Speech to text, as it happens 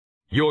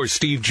Your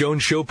Steve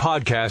Jones Show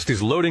podcast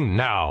is loading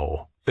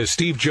now. The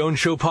Steve Jones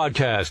Show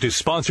podcast is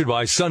sponsored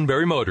by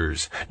Sunbury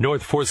Motors,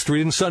 North 4th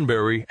Street in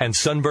Sunbury, and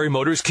Sunbury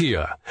Motors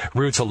Kia,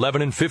 routes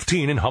 11 and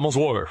 15 in Hummel's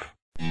Wharf.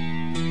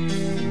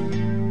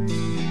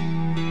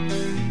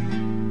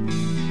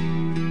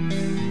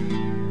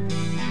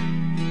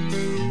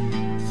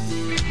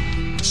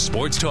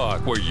 Sports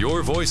talk where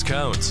your voice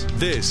counts.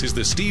 This is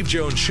the Steve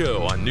Jones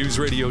Show on News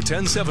Radio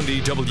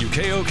 1070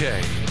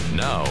 WKOK.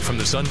 Now, from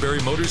the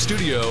Sunbury Motors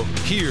Studio,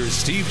 here's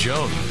Steve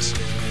Jones.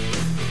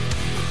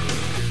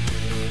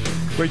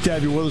 Great to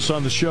have you with us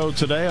on the show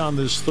today on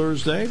this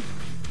Thursday.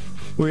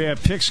 We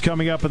have picks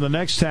coming up in the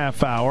next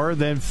half hour.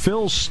 Then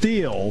Phil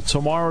Steele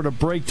tomorrow to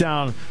break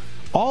down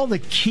all the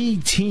key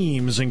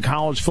teams in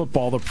college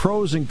football, the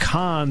pros and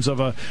cons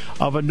of a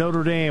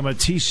Notre Dame, a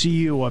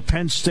TCU, a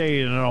Penn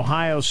State, an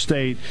Ohio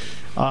State,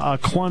 a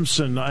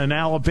Clemson, an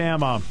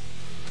Alabama.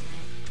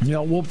 You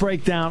know, we'll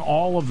break down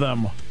all of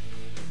them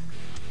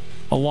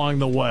along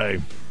the way,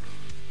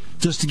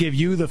 just to give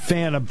you, the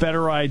fan, a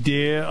better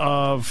idea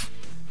of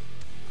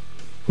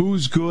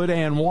who's good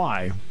and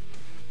why.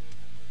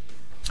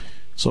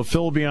 So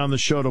Phil will be on the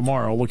show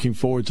tomorrow. Looking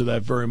forward to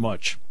that very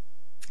much.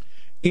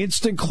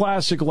 Instant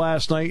classic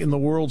last night in the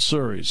World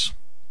Series.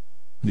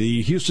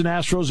 The Houston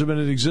Astros have been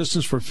in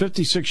existence for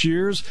 56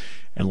 years,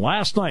 and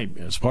last night,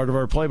 as part of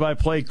our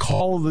play-by-play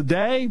call of the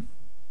day,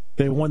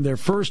 they won their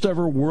first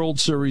ever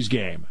World Series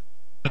game.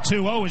 The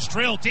 2-0 is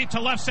drilled deep to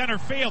left center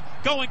field.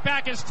 Going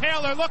back is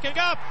Taylor, looking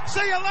up.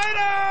 See you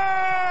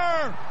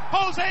later!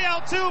 Jose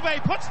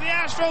Altuve puts the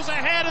Astros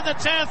ahead in the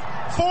 10th,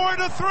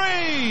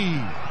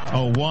 4-3.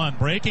 0-1,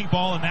 breaking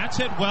ball, and that's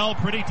hit well,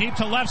 pretty deep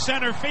to left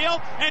center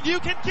field, and you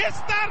can kiss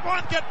that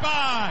one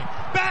goodbye.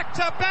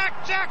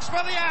 Back-to-back jacks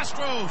for the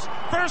Astros.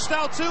 First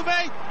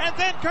Altuve, and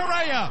then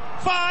Correa,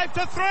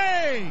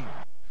 5-3.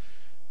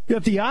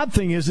 Yet the odd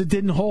thing is it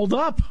didn't hold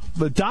up.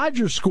 The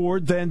Dodgers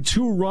scored then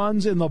 2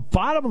 runs in the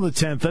bottom of the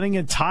 10th inning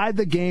and tied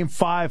the game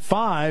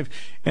 5-5.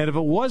 And if it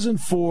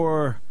wasn't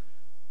for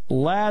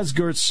Laz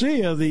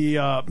Garcia,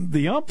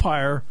 the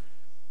umpire,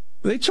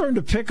 they turned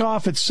to pick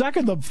off at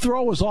second. The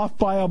throw was off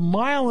by a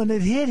mile, and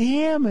it hit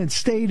him and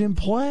stayed in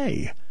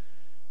play.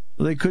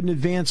 They couldn't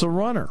advance a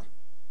runner.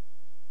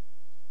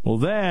 Well,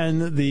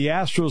 then the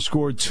Astros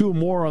scored 2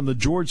 more on the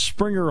George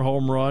Springer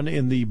home run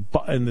in the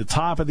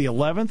top of the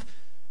 11th.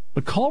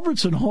 But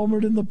Culbertson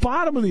homered in the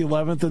bottom of the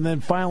 11th, and then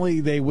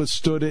finally they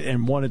withstood it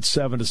and won it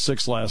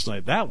 7-6 last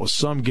night. That was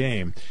some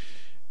game.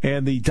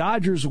 And the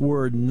Dodgers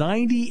were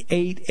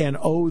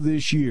 98-0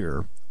 this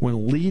year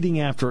when leading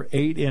after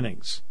 8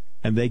 innings.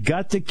 And they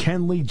got to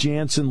Kenley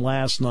Jansen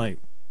last night.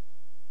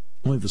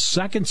 Only the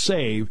second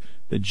save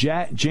that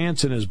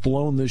Jansen has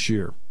blown this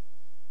year.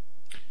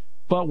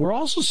 But we're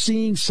also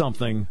seeing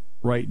something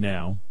right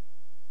now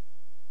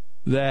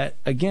that,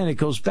 again, it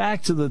goes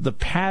back to the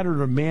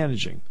pattern of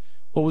managing.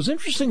 What was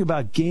interesting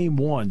about Game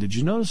 1, did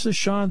you notice this,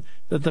 Sean?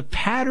 That the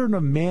pattern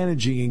of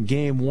managing in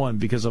Game 1,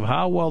 because of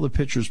how well the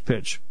pitchers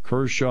pitch,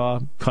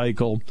 Kershaw,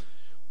 Keuchel,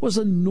 was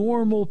a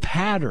normal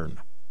pattern.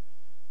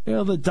 You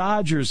know, the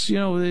Dodgers,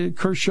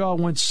 Kershaw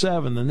went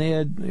 7, then they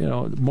had,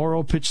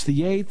 Morrow pitched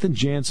the 8th and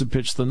Jansen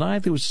pitched the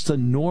 9th. It was just a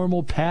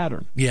normal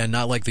pattern. Yeah,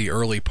 not like the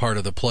early part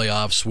of the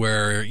playoffs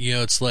where,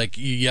 it's like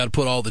you got to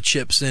put all the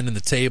chips in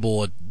the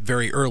table at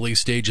very early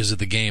stages of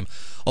the game.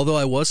 Although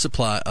I was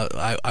surprised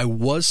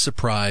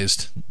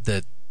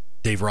that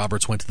Dave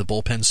Roberts went to the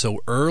bullpen so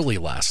early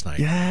last night.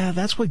 Yeah,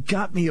 that's what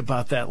got me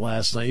about that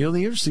last night.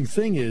 The interesting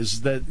thing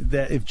is that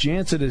if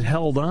Jansen had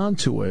held on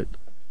to it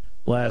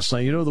last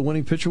night, the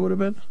winning pitcher would have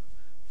been?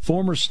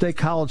 Former State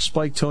College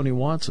Spike Tony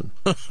Watson.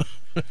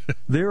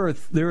 There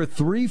are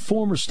 3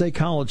 former State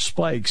College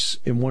Spikes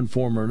in one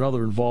form or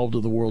another involved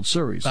in the World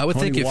Series. I would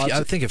think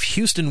if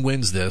Houston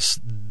wins this,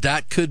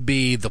 that could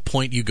be the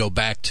point you go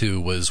back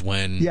to, was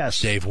when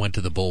Dave went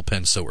to the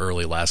bullpen so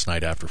early last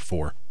night after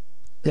 4.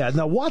 Yeah,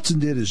 now Watson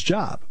did his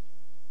job.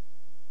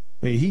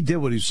 I mean, he did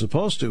what he was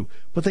supposed to,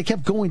 but they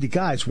kept going to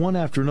guys one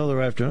after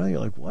another after another. You're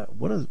like,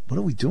 what are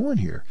we doing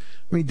here?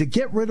 I mean, to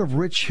get rid of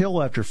Rich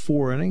Hill after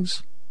 4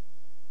 innings,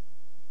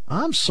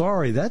 I'm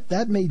sorry,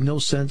 that made no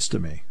sense to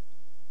me.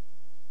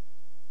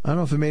 I don't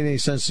know if it made any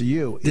sense to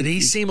you. Did he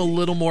seem a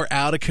little more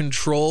out of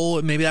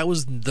control? Maybe that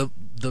was the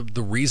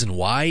reason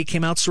why he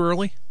came out so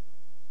early?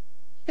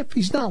 If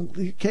he's not,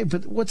 okay,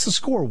 but what's the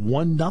score?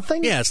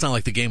 1-0? Yeah, it's not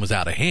like the game was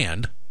out of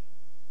hand.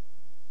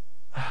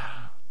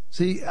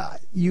 See,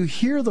 you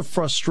hear the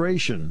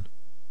frustration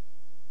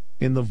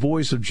in the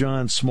voice of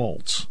John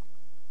Smoltz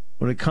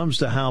when it comes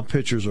to how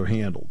pitchers are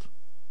handled.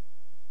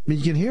 I mean,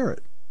 you can hear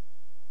it.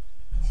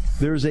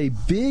 There's a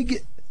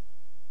big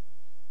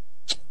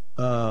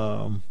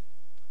line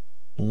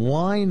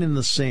in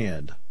the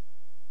sand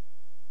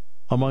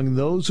among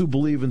those who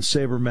believe in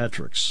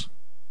sabermetrics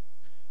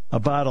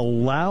about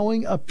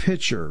allowing a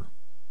pitcher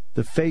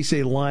to face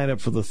a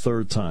lineup for the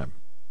 3rd time.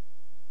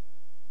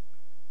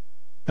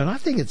 And I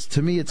think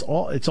it's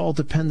all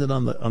dependent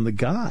on the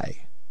guy.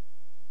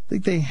 I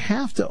think they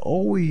have to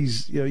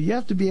always, you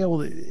have to be able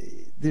to.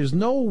 There's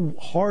no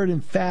hard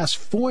and fast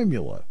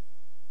formula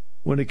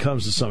when it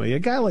comes to somebody. A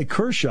guy like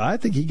Kershaw, I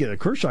think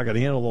Kershaw got to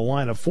handle the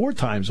lineup 4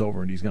 times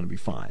over, and he's going to be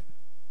fine.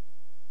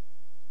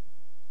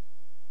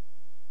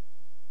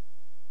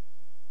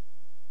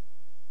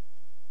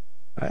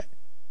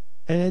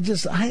 And I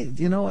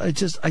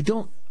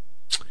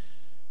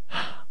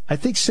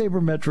think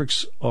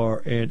sabermetrics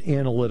and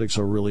analytics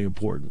are really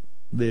important.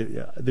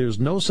 There's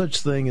no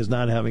such thing as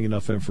not having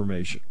enough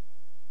information.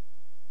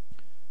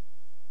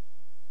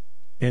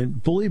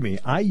 And believe me,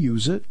 I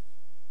use it.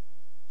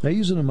 I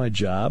use it in my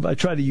job. I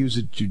try to use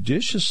it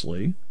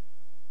judiciously.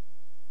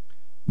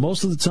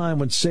 Most of the time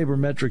when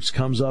sabermetrics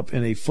comes up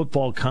in a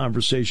football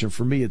conversation,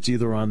 for me, it's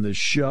either on the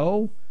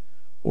show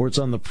or it's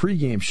on the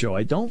pregame show.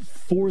 I don't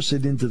force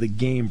it into the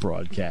game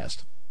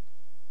broadcast.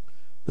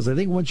 Because I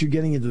think once you're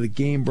getting into the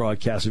game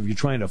broadcast, if you're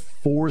trying to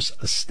force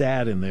a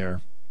stat in there,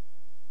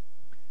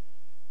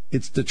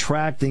 it's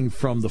detracting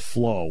from the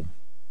flow.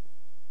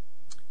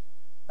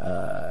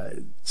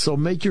 So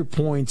make your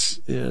points.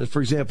 For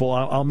example,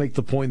 I'll make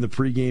the point in the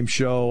pregame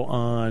show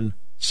on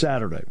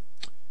Saturday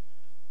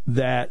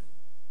that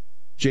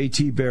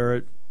J.T.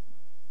 Barrett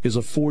is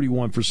a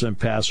 41%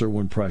 passer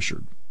when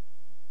pressured.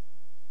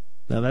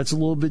 Now, that's a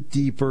little bit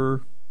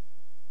deeper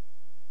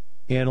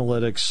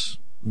analytics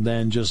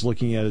than just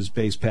looking at his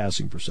base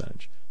passing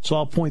percentage. So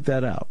I'll point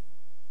that out.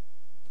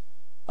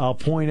 I'll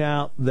point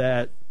out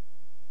that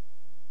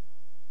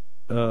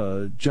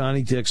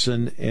Johnny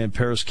Dixon and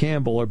Paris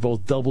Campbell are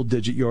both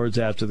double-digit yards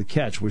after the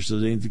catch, which is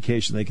an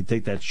indication they can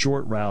take that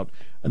short route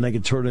and they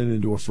can turn it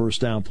into a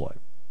first down play.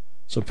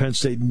 So Penn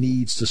State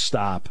needs to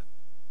stop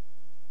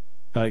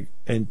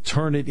and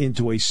turn it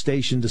into a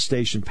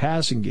station-to-station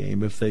passing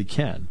game if they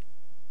can.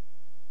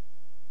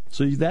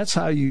 So that's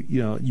how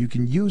you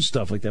can use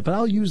stuff like that. But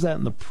I'll use that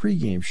in the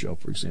pregame show,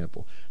 for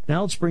example.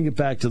 Now let's bring it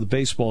back to the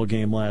baseball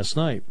game last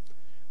night.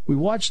 We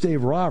watched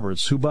Dave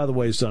Roberts, who, by the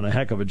way, has done a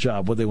heck of a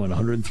job. They won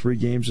 103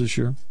 games this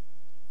year?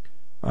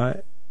 All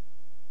right.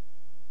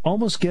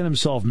 Almost get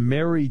himself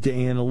married to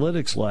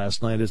analytics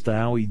last night as to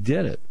how he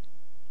did it.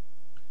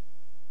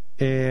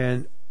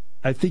 And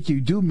I think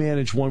you do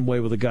manage one way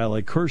with a guy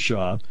like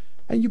Kershaw,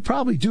 and you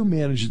probably do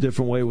manage a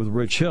different way with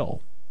Rich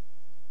Hill.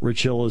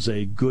 Rich Hill is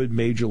a good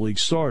major league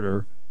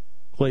starter.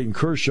 Clayton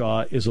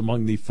Kershaw is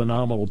among the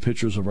phenomenal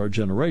pitchers of our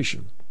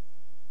generation.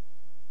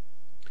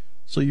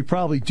 So you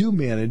probably do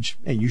manage,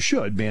 and you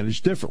should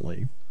manage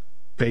differently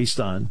based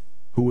on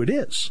who it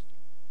is.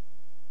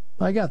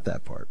 I got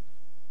that part.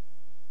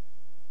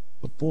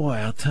 But boy,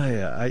 I'll tell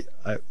you,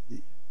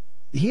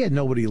 he had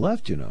nobody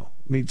left, I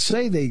mean,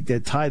 say they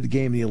tied the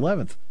game in the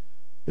 11th.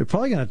 They're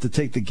probably going to have to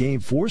take the Game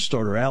 4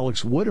 starter,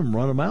 Alex Wood, and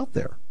run him out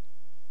there.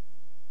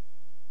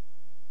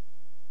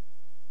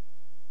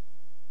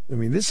 I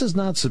mean, this is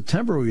not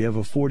September where you have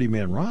a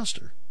 40-man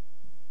roster.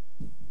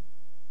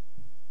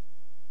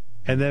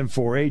 And then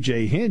for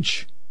A.J.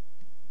 Hinch,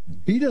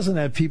 he doesn't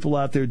have people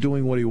out there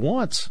doing what he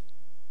wants.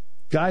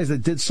 Guys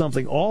that did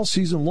something all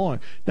season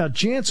long. Now,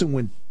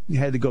 Jansen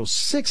had to go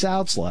 6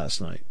 outs last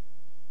night.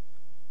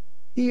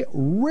 He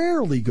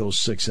rarely goes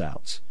 6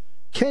 outs.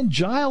 Ken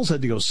Giles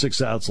had to go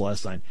 6 outs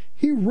last night.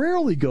 He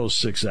rarely goes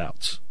 6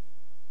 outs.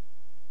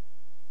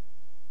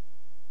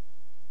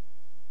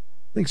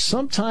 I think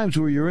sometimes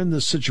where you're in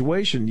this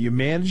situation, you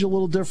manage a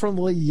little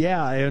differently.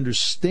 Yeah, I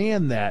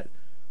understand that.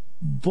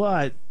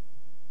 But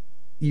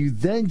you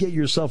then get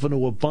yourself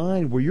into a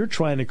bind where you're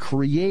trying to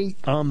create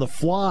on the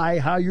fly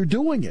how you're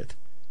doing it,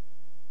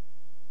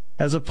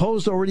 as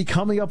opposed to already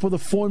coming up with a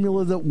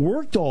formula that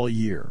worked all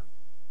year.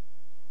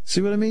 See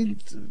what I mean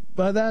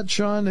by that,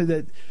 Sean?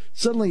 That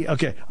suddenly,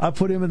 okay, I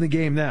put him in the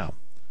game now.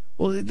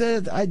 Well,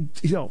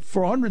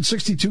 for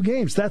 162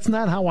 games, that's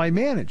not how I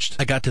managed.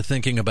 I got to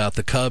thinking about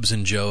the Cubs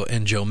and Joe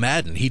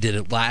Madden. He did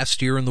it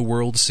last year in the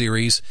World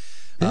Series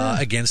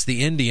against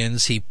the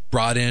Indians. He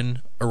brought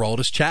in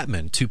Aroldis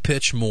Chapman to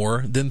pitch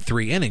more than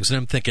 3 innings, and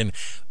I'm thinking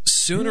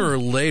sooner or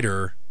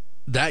later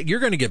that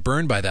you're going to get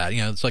burned by that.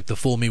 It's like the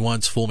fool me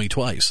once, fool me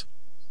twice.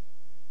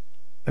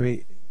 I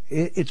mean,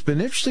 it's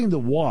been interesting to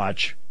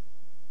watch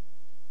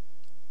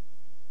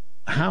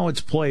how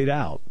it's played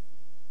out.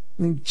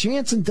 I mean,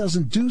 Jansen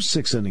doesn't do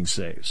 6-inning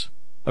saves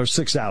or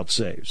 6-out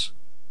saves.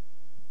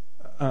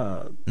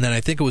 And then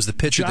I think it was the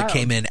pitcher that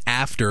came in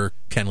after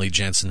Kenley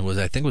Jensen was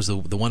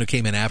the one who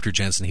came in after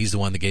Jensen. He's the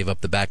one that gave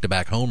up the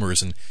back-to-back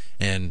homers,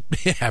 and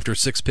after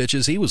 6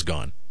 pitches, he was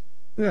gone.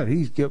 Yeah,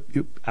 he's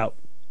out.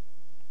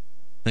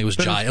 I think it was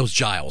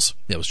Giles.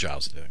 Yeah, it was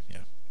Giles.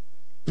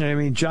 Yeah. I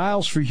mean,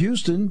 Giles for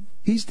Houston,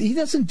 he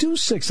doesn't do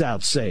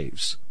 6-out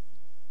saves.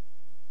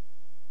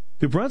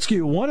 Dubrensky,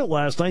 who won it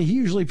last night, he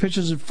usually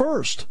pitches at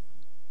first.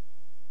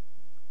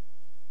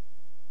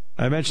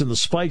 I mentioned the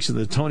spikes of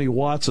the Tony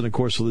Watson, of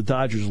course, for the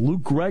Dodgers.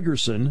 Luke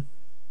Gregerson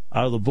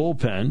out of the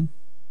bullpen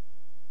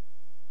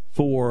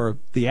for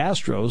the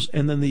Astros.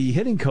 And then the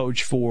hitting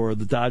coach for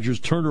the Dodgers,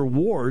 Turner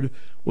Ward,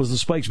 was the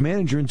Spikes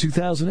manager in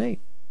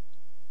 2008.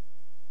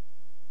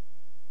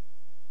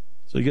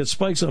 So you get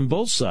spikes on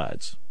both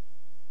sides.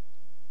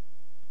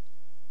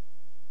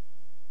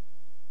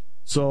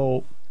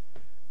 So,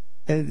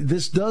 and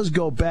this does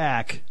go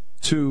back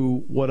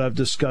to what I've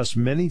discussed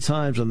many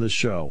times on this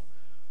show.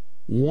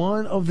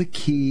 One of the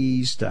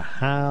keys to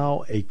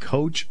how a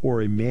coach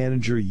or a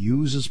manager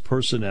uses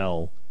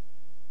personnel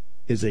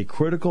is a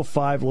critical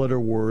 5-letter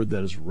word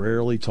that is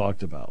rarely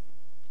talked about: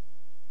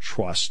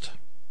 trust.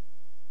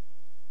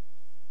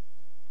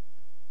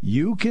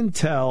 You can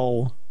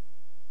tell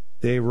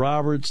Dave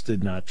Roberts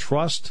did not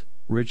trust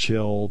Rich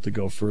Hill to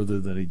go further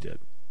than he did.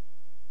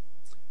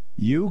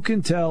 You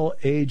can tell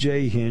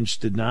A.J. Hinch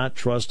did not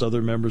trust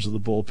other members of the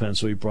bullpen,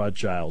 so he brought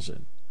Giles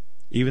in,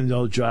 even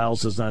though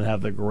Giles does not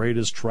have the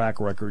greatest track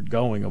record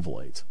going of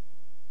late.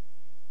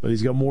 But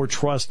he's got more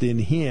trust in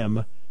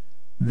him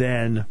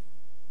than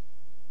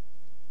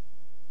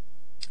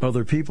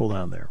other people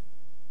down there.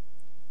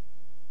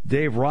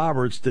 Dave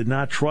Roberts did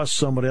not trust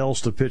somebody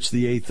else to pitch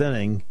the 8th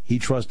inning. He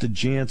trusted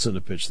Jansen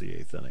to pitch the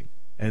 8th inning,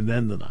 and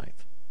then the 9th.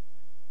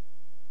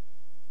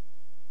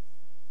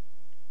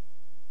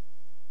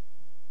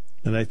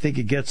 And I think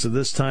it gets to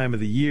this time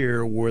of the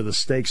year where the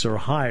stakes are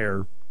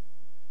higher.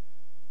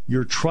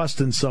 Your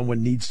trust in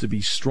someone needs to be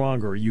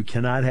stronger. You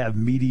cannot have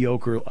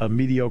a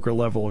mediocre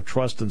level of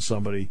trust in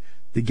somebody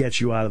to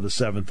get you out of the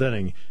 7th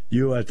inning.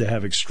 You have to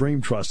have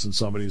extreme trust in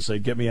somebody to say,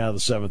 get me out of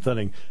the 7th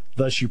inning.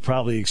 Thus, you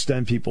probably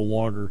extend people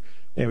longer.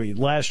 I mean,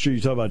 last year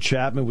you talk about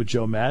Chapman with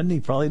Joe Madden. He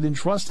probably didn't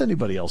trust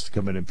anybody else to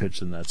come in and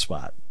pitch in that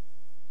spot.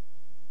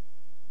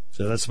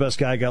 So that's the best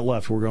guy I got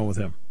left. We're going with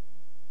him.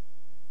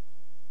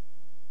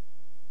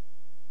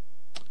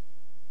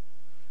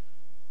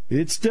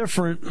 It's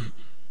different.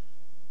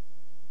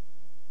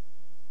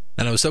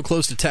 And I was so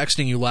close to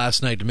texting you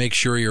last night to make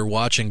sure you're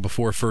watching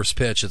before first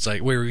pitch. It's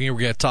like we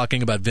were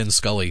talking about Vin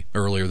Scully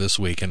earlier this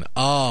week, and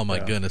oh my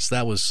goodness,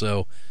 that was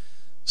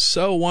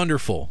so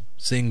wonderful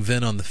seeing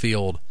Vin on the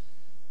field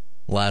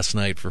last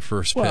night for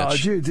first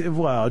pitch.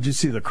 Did you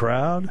see the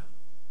crowd?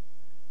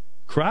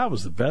 Crowd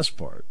was the best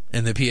part.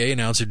 And the PA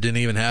announcer didn't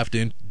even have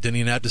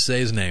to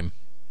say his name.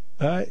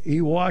 He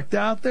walked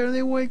out there and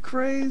they went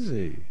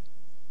crazy.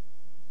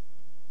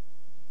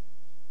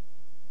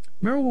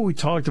 Remember what we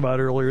talked about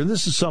earlier? And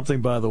this is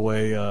something, by the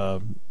way,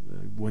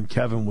 when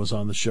Kevin was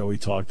on the show, he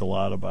talked a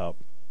lot about.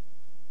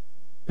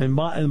 In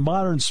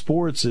modern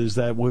sports is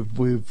that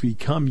we've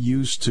become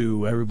used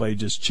to everybody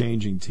just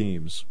changing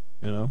teams,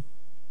 you know?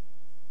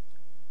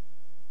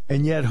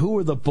 And yet, who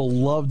are the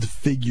beloved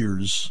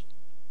figures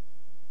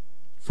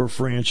for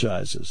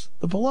franchises?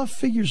 The beloved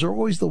figures are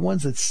always the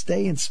ones that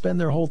stay and spend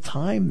their whole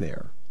time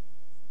there.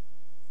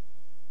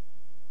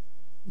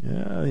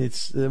 Yeah,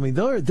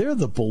 they're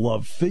the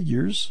beloved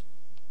figures.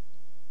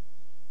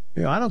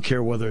 You know, I don't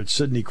care whether it's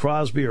Sidney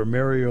Crosby or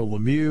Mario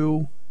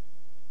Lemieux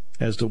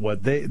as to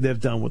what they've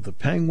done with the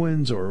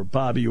Penguins, or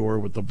Bobby Orr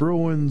with the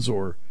Bruins,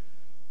 or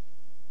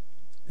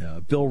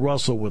Bill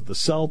Russell with the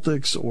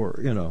Celtics,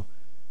 or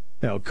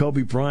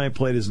Kobe Bryant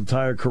played his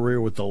entire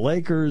career with the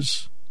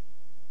Lakers.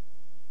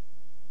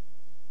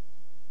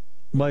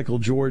 Michael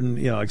Jordan,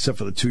 except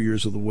for the 2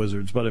 years with the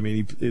Wizards, but I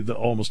mean, he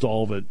almost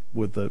all of it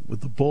with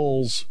the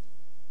Bulls.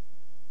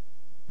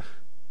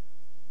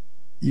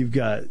 You've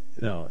got,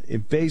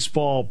 in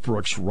baseball,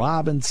 Brooks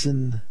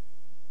Robinson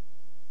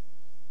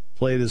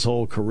played his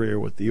whole career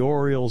with the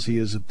Orioles. He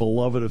is as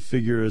beloved a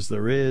figure as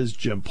there is.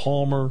 Jim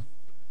Palmer,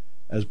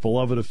 as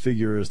beloved a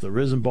figure as there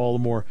is in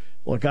Baltimore.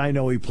 Look, I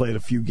know he played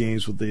a few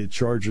games with the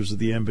Chargers at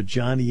the end, but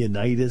Johnny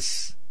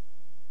Unitas.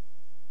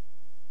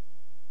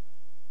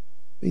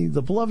 I mean,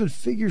 the beloved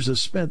figures have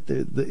spent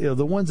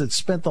the ones that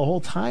spent the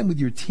whole time with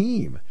your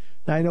team.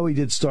 Now, I know he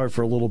did start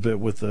for a little bit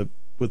with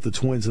the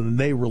Twins, and then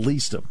they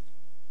released him.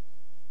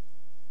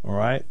 All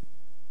right?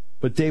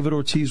 But David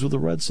Ortiz with the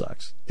Red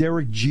Sox,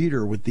 Derek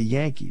Jeter with the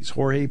Yankees,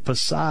 Jorge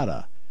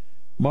Posada,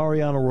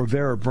 Mariano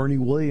Rivera, Bernie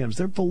Williams,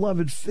 they're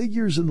beloved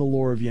figures in the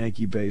lore of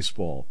Yankee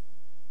baseball.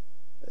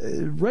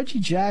 Reggie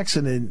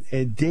Jackson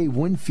and Dave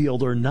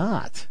Winfield are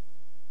not.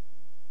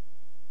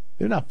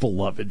 They're not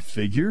beloved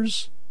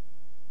figures.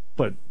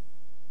 But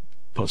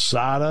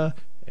Posada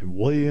and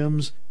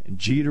Williams and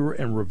Jeter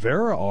and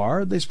Rivera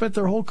are. They spent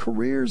their whole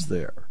careers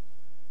there.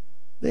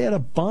 They had a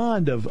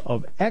bond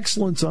of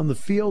excellence on the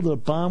field and a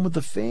bond with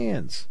the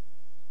fans.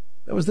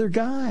 That was their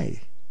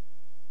guy.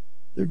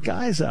 They're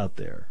guys out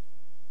there.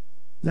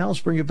 Now let's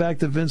bring it back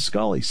to Vin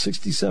Scully.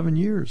 67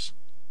 years.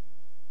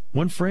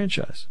 One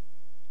franchise.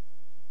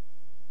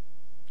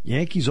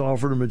 Yankees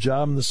offered him a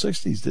job in the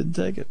 60s. Didn't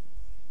take it.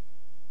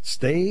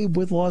 Stayed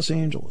with Los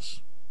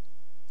Angeles.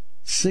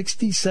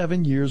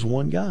 67 years,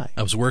 one guy.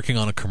 I was working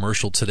on a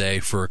commercial today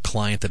for a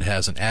client that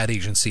has an ad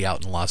agency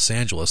out in Los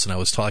Angeles, and I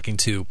was talking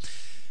to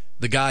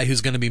the guy who's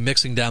going to be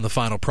mixing down the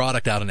final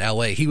product out in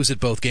L.A. He was at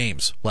both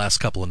games last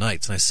couple of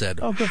nights, and I said,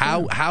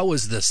 how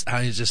was this?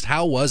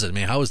 How was it? I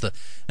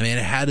mean,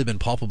 it had to have been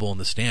palpable in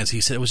the stands.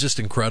 He said it was just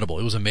incredible.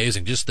 It was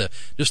amazing. Just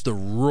the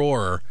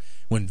roar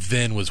when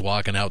Vin was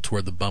walking out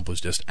toward the bump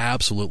was just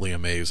absolutely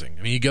amazing.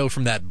 I mean, you go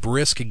from that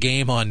brisk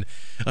game on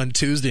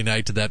Tuesday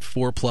night to that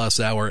 4+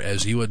 hour,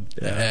 as you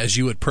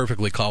would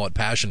perfectly call it,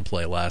 passion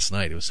play last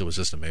night. It was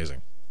just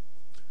amazing.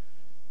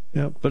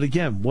 Yeah, but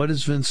again, what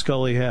does Vin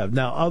Scully have?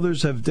 Now,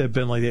 others have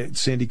been like that.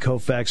 Sandy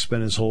Koufax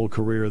spent his whole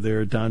career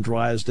there. Don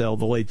Drysdale,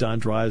 the late Don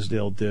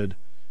Drysdale did,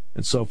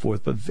 and so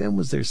forth. But Vin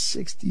was there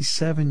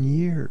 67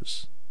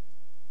 years.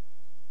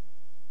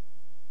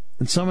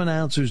 And some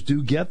announcers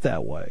do get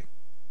that way.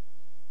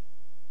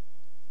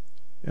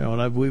 You know,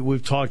 and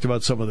we've talked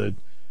about some of the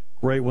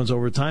great ones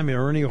over time.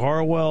 Ernie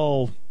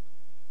Harwell,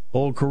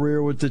 whole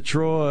career with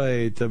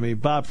Detroit. I mean,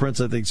 Bob Prince,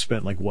 I think,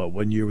 spent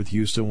 1 year with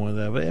Houston, one of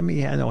that. But I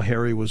mean, I know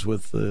Harry was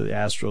with the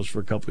Astros for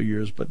a couple of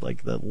years, but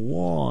that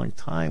long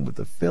time with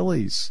the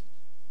Phillies.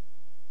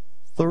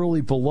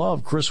 Thoroughly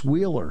beloved. Chris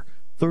Wheeler,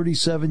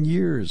 37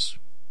 years,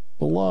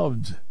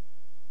 beloved.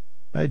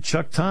 I had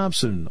Chuck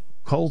Thompson,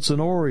 Colts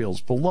and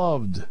Orioles,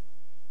 beloved.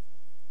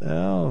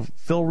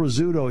 Phil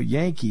Rizzuto,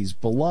 Yankees,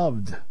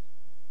 beloved.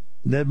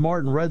 Ned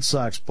Martin, Red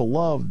Sox,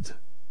 beloved.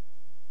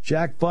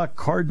 Jack Buck,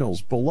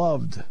 Cardinals,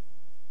 beloved.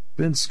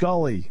 Vin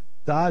Scully,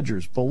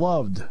 Dodgers,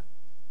 beloved.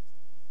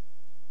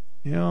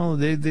 You know,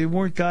 they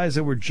weren't guys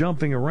that were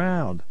jumping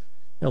around.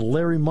 You know,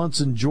 Larry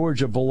Munson,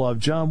 Georgia, beloved.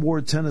 John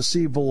Ward,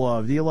 Tennessee,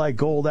 beloved. Eli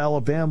Gold,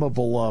 Alabama,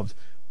 beloved.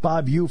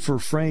 Bob Ufer,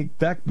 Frank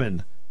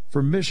Beckman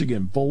from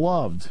Michigan,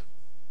 beloved.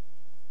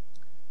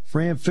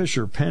 Fran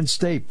Fisher, Penn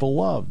State,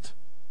 beloved.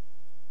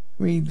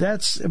 I mean,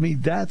 that's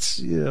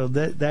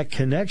that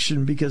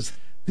connection, because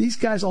these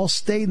guys all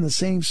stayed in the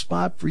same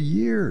spot for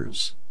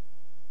years,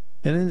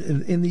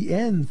 and in the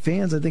end,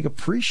 fans, I think,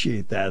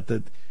 appreciate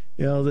that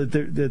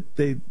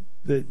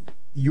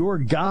your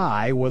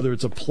guy, whether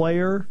it's a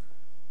player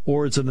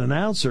or it's an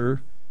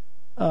announcer,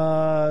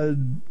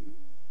 didn't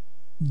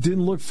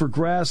look for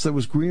grass that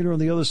was greener on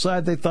the other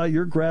side. They thought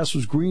your grass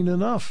was green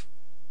enough.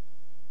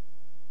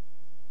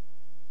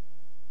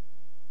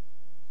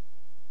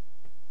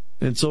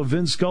 And so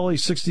Vin Scully,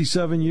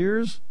 67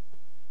 years,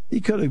 he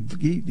could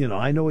have,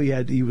 I know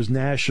he was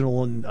national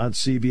on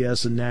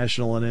CBS and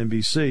national on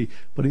NBC,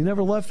 but he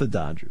never left the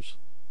Dodgers.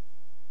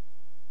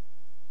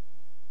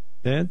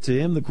 And to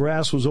him, the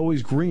grass was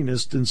always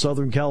greenest in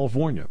Southern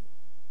California.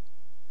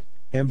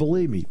 And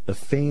believe me, the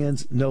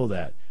fans know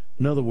that.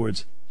 In other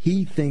words,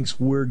 he thinks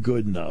we're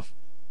good enough.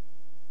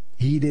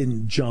 He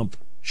didn't jump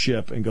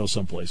ship and go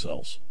someplace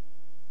else.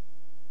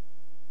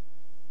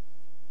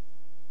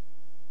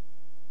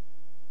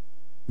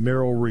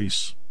 Merrill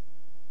Reese.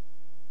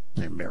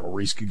 And Merrill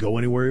Reese could go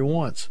anywhere he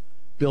wants.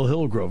 Bill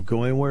Hillgrove,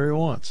 go anywhere he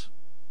wants.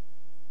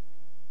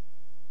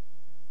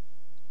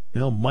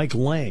 Mike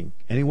Lang,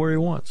 anywhere he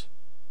wants.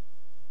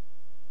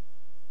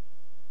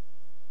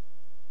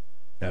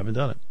 Haven't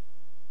done it.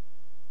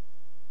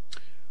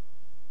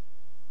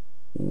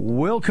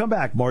 We'll come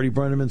back. Marty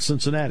Brennaman,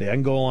 Cincinnati. I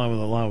can go along with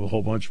a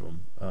whole bunch of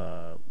them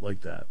like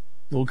that.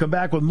 We'll come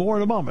back with more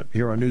in a moment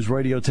here on News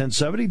Radio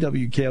 1070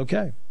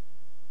 WKOK.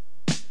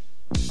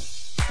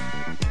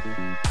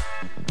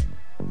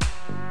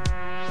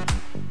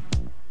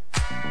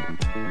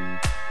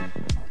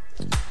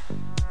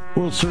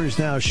 World Series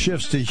now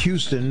shifts to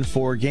Houston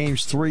for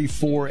games 3,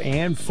 4,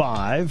 and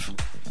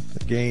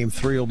 5. Game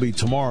 3 will be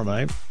tomorrow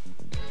night.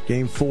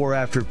 Game 4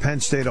 after Penn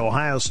State,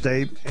 Ohio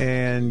State,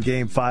 and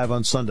Game 5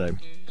 on Sunday.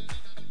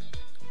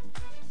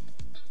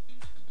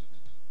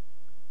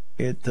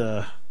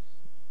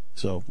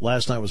 So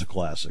last night was a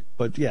classic.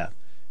 But yeah,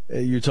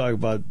 you're talking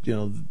about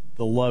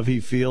the love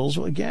he feels.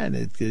 Well,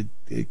 again,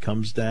 it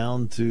comes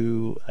down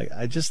to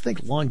I just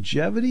think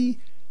longevity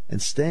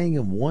and staying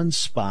in one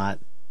spot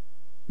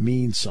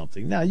means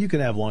something. Now, you can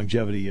have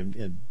longevity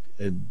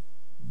and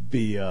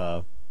be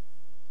a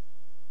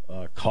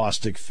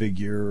caustic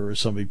figure or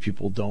somebody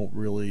people don't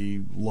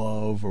really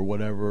love or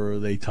whatever,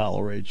 they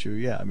tolerate you.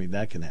 Yeah, I mean,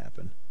 that can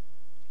happen.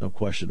 No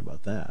question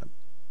about that.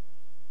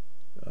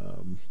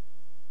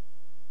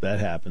 That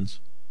happens.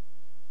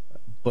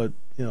 But,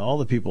 all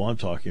the people I'm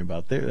talking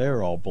about,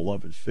 they're all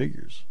beloved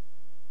figures.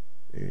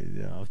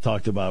 I've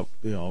talked about,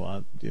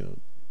 I've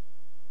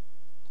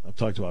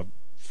talked about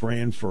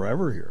Fran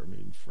forever here. I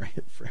mean,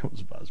 Fran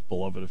was about as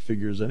beloved a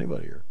figure as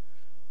anybody here.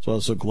 So I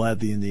was so glad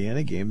the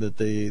Indiana game that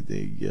they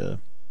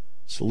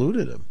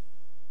saluted him.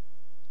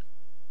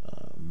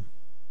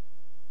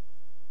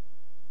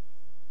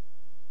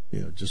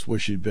 Just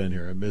wish he'd been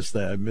here. I miss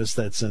that. I miss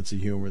that sense of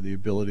humor, the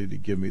ability to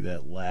give me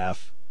that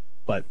laugh.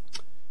 But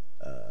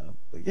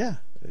yeah,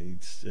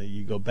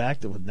 you go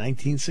back to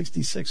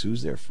 1966.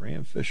 Who's there?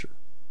 Fran Fisher.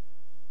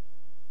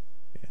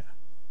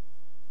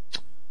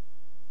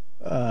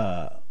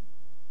 Yeah.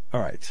 All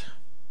right.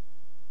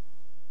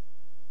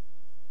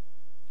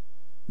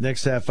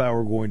 Next half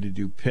hour, we're going to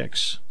do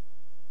picks.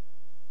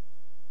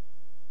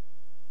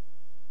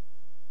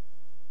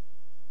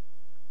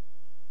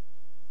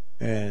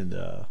 And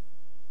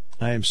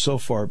I am so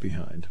far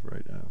behind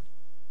right now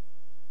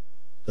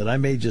that I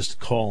may just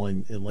call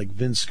in, like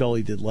Vin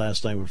Scully did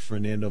last night with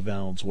Fernando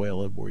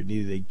Valenzuela, where he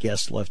needed a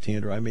guest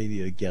left-hander. I may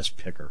need a guest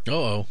picker.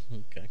 Oh,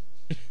 okay.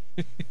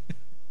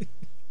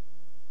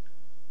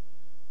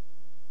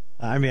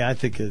 I mean, I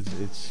think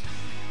it's...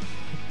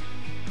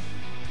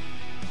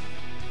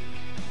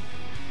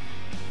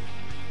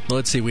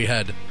 Let's see,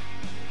 I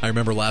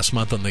remember last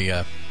month on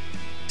the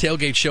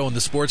Tailgate Show on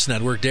the Sports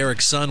Network,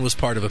 Derek's son was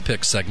part of a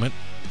pick segment.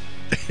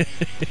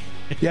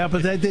 Yeah,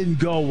 but that didn't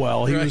go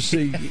well. He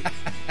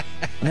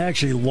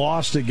actually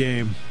lost a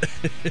game.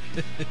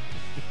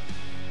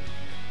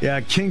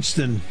 Yeah,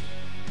 Kingston.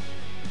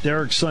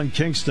 Derek's son,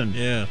 Kingston.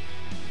 Yeah.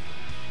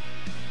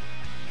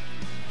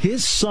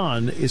 His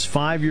son is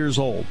 5 years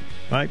old,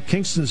 right?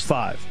 Kingston's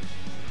 5.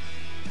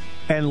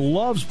 And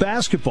loves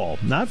basketball.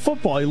 Not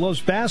football. He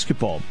loves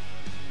basketball.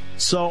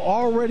 So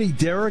already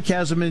Derek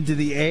has him into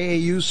the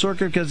AAU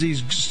circuit because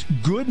he's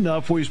good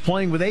enough where he's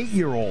playing with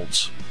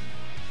 8-year-olds.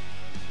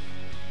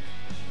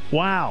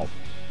 Wow.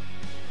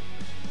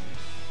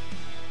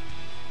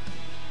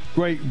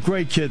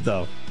 Great kid,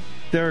 though.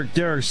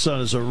 Derek's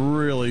son is a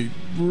really,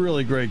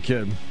 really great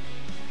kid.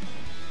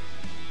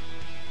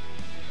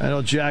 I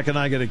know Jack and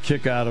I get a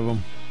kick out of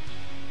him.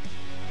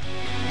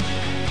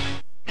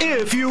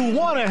 If you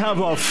want to have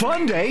a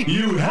fun day,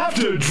 you have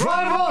to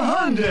drive a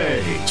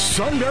Hyundai.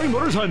 Sunbury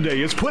Motors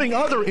Hyundai is putting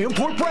other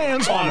import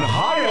brands on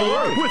high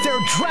alert with their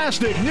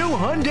drastic new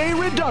Hyundai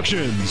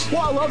reductions.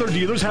 While other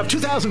dealers have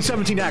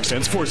 2017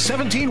 Accents for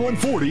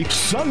 $17,140,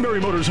 Sunbury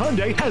Motors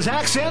Hyundai has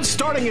Accents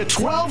starting at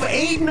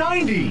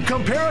 $12,890.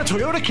 Compare a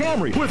Toyota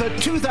Camry with a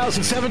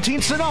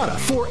 2017 Sonata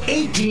for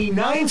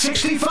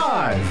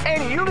 $18,965.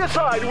 And you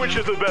decide which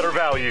is the better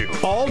value.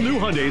 All new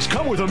Hyundais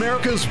come with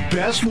America's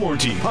best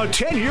warranty, a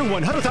 10-year,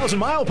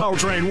 100,000-mile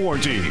powertrain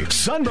warranty.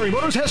 Sunbury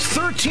Motors has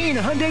 13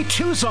 Hyundai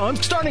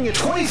Tucsons starting at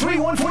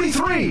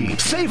 $23,143.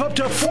 Save up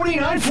to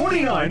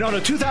 $49,449 on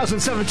a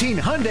 2017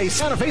 Hyundai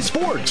Santa Fe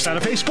Sport.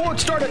 Santa Fe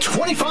Sports start at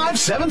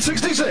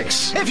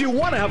 $25,766. If you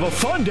want to have a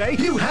fun day,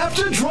 you have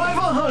to drive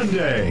a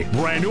Hyundai.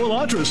 Brand new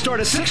Elantras start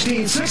at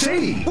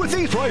 $16,680. With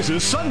these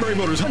prices, Sunbury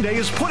Motors Hyundai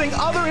is putting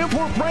other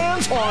import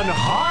brands on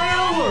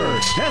high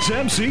alert.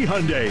 SMC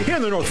Hyundai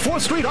in the North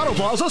 4th Street Auto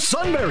Plaza,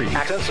 Sunbury.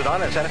 Accent,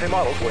 Sedan, and Santa Fe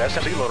models with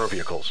SMC loaner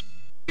vehicles.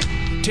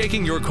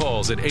 Taking your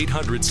calls at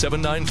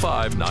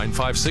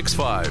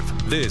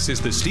 800-795-9565. This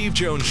is the Steve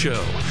Jones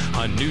Show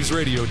on News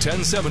Radio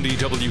 1070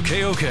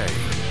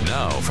 WKOK.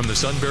 Now, from the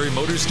Sunbury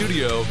Motors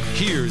Studio,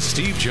 here's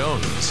Steve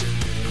Jones.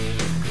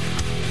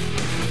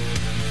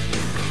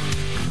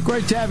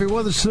 Great to have you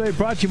with us today.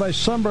 Brought to you by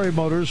Sunbury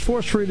Motors,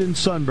 4th Street in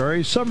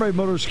Sunbury. Sunbury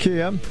Motors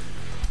Kia,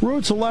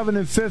 routes 11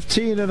 and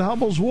 15 at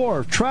Hummel's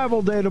Wharf.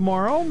 Travel day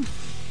tomorrow.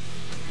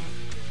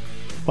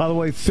 By the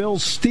way, Phil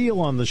Steele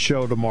on the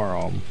show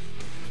tomorrow.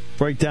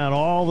 Break down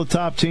all the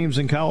top teams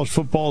in college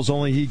football as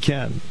only he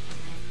can.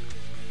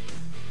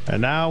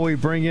 And now we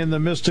bring in the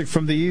Mystic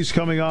from the East,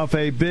 coming off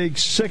a big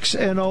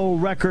 6-0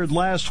 record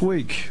last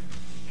week.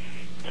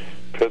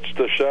 Pitched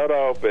a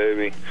shutout,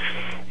 baby.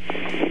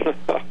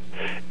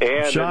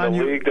 And Sean, in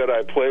the league that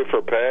I play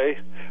for pay,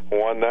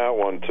 won that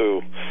one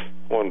too.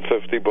 Won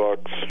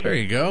 $50. There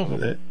you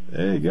go.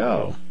 There you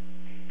go.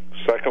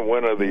 Second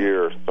win of the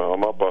year, so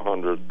I'm up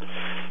 100.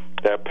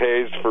 That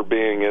pays for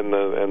being in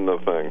the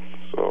thing.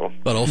 So,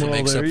 but also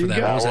makes up for that.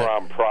 Now we're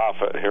on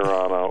profit here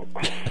on out.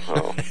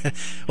 So.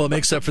 Well, it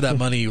makes up for that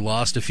money you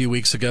lost a few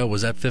weeks ago.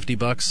 Was that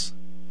 $50?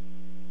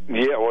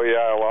 Yeah, well,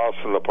 I lost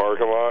in the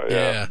parking lot.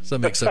 Yeah, so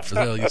it makes up for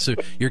that. So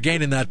you're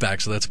gaining that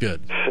back, so that's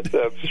good.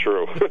 That's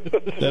true.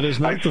 That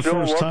is not the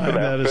first time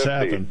that has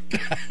happened.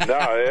 No,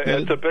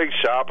 it's a big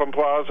shopping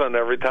plaza, and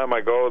every time I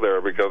go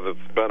there, because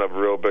it's been a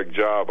real big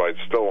job, I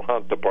still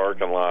hunt the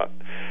parking lot.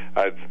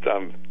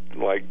 I'm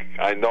like,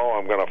 I know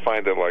I'm going to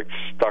find it like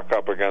stuck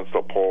up against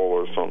a pole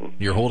or something.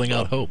 You're holding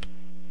out hope.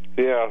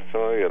 Yeah,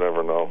 so you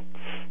never know.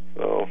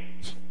 So,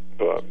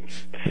 but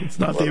it's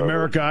not whatever. The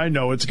America I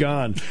know. It's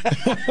gone.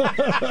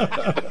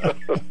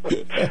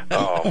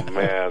 Oh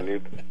man,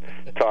 you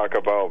talk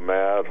about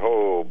mad.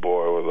 Oh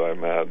boy, was I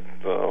mad.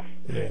 So,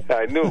 yeah.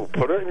 I knew.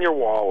 Put it in your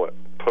wallet.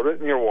 Put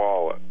it in your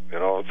wallet. You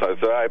know, so I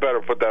said, I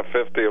better put that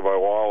 50 in my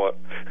wallet.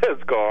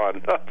 It's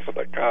gone. I was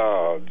like,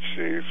 oh,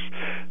 jeez.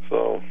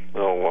 So,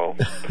 oh, well.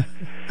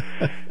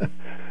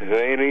 It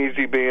ain't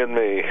easy being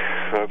me,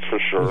 that's for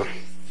sure.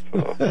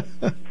 So.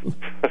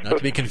 Not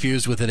to be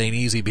confused with It Ain't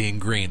Easy Being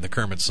Green, the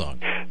Kermit song.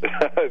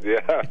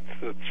 Yeah,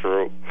 it's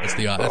true. That's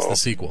the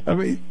sequel. I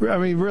mean,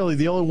 really,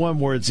 the only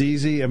one where it's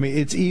easy,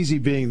 it's easy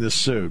being the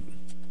suit.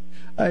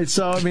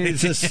 So,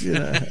 it's just...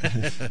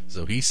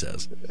 So he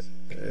says.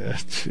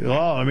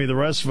 Well, the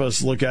rest of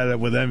us look at it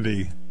with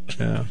envy.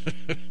 Yeah.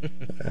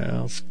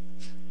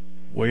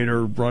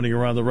 Waiter running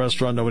around the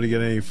restaurant, nobody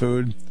getting any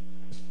food,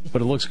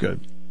 but it looks good.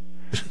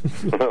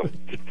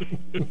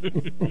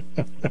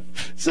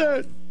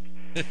 So,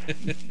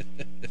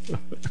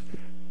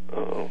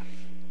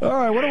 all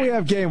right, what do we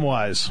have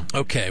game-wise?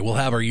 Okay, we'll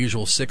have our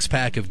usual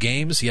six-pack of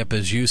games. Yep,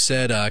 as you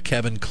said,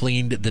 Kevin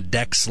cleaned the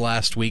decks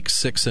last week,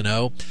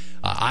 6-0.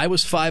 I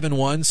was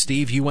 5-1.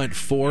 Steve, you went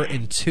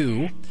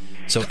 4-2.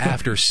 So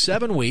after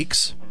 7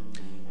 weeks,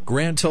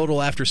 grand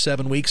total after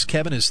 7 weeks,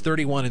 Kevin is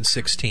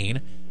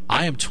 31-16.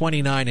 I am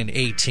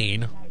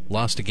 29-18.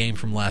 Lost a game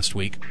from last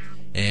week.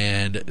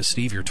 And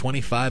Steve, you're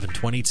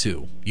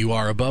 25-22. You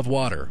are above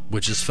water,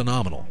 which is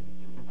phenomenal.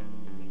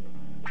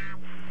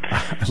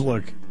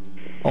 Look,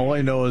 all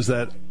I know is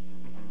that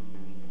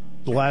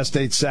the last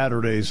 8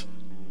 Saturdays,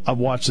 I've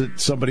watched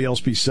somebody else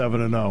be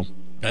 7-0.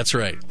 That's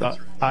right.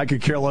 I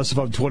could care less if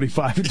I'm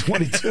 25 and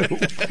 22.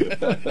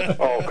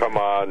 Oh, come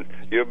on.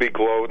 You'd be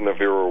gloating if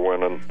you were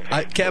winning.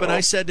 Kevin,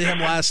 I said to him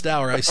last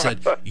hour, I said,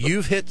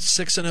 you've hit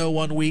 6-0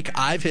 one week,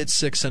 I've hit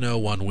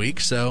 6-0 one week,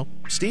 so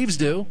Steve's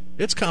due.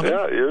 It's coming.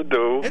 Yeah, you're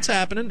due. It's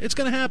happening. It's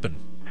going to happen.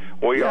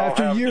 We all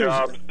have years.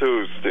 jobs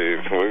too, Steve.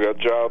 We got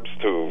jobs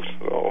too.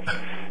 So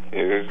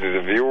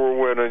if you were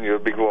winning,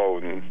 you'd be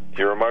gloating.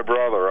 You're my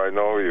brother. I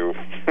know you.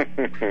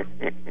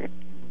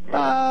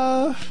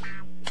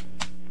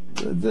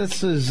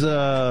 This is,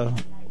 well,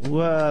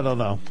 I don't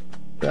know.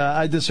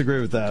 I disagree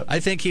with that. I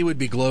think he would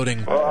be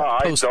gloating. I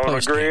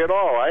don't agree at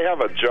all. I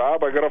have a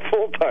job. I got a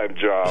full-time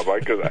job.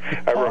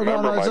 I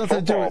remember my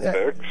football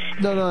picks.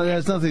 No, it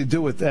has nothing to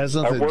do with that.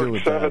 I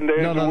work 7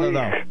 days a week.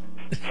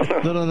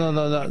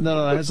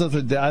 No, it has nothing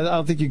to do. I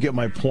don't think you get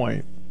my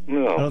point.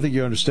 No. I don't think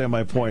you understand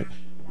my point.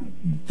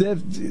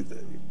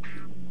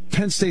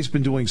 Penn State's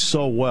been doing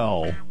so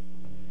well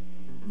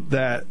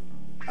that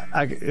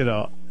I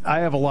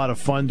have a lot of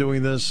fun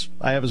doing this.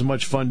 I have as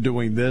much fun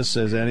doing this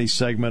as any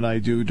segment I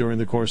do during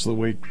the course of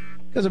the week.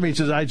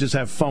 Because, I just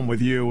have fun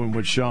with you and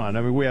with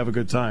Sean. We have a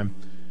good time.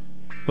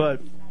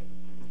 But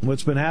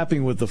what's been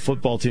happening with the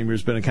football team here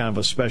has been a kind of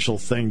a special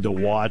thing to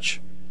watch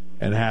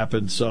and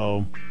happen.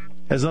 So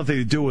it has nothing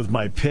to do with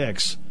my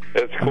picks.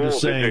 It's cool.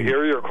 Did you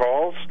hear your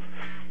calls?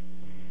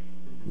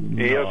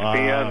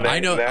 ESPN I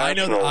know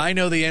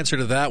the answer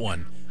to that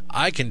one.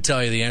 I can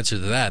tell you the answer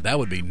to that. That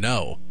would be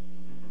no.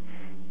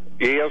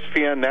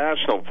 ESPN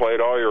National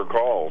played all your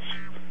calls.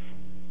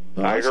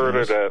 I heard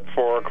it at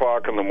 4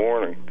 o'clock in the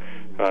morning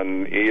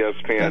on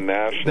ESPN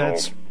National.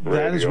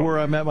 That is where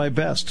I'm at my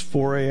best,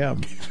 4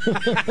 a.m.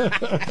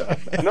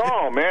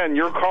 No, man,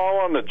 your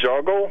call on the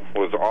juggle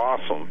was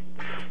awesome.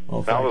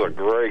 That was a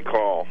great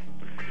call.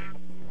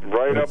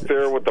 Right up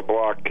there with the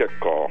block kick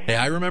call. Hey,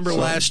 I remember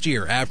last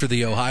year, after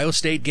the Ohio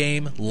State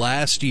game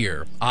last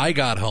year, I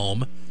got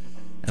home,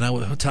 and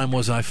what time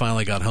was it I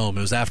finally got home?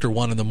 It was after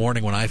 1 in the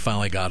morning when I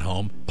finally got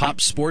home. Popped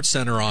Sports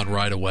Center on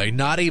right away.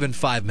 Not even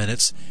 5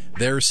 minutes.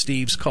 There's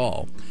Steve's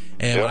call.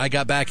 And when I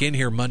got back in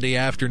here Monday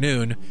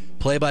afternoon,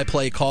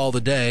 play-by-play call of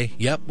the day,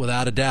 yep,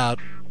 without a doubt,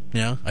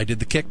 I did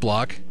the kick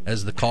block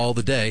as the call of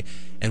the day.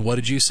 And what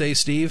did you say,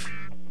 Steve?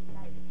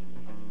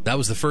 That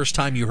was the first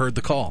time you heard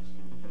the call.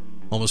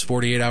 Almost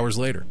 48 hours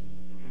later.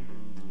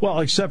 Well,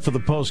 except for the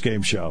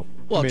post-game show.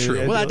 Well,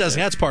 true. Well,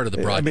 that's part of the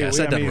broadcast.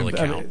 That doesn't really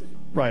count.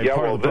 Right. Yeah,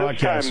 well,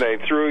 this time they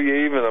threw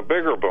you even a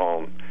bigger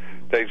bone.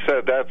 They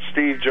said that's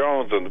Steve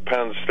Jones and the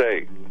Penn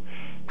State.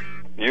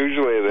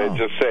 Usually they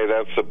just say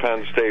that's the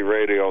Penn State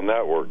Radio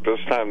Network. This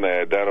time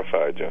they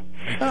identified you.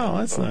 Oh,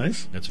 that's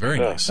nice. That's very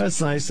nice.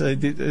 That's nice.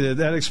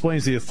 That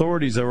explains the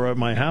authorities that were at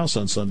my house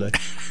on Sunday.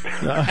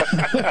 No,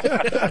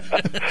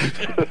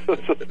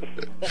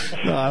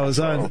 I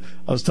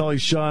was telling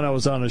Sean I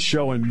was on a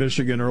show in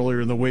Michigan earlier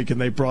in the week,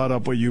 and they brought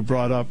up what you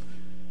brought up.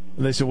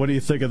 And they said, "What do you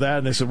think of that?"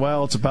 And they said,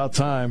 "Well, it's about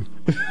time."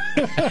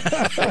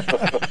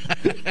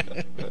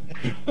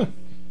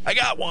 I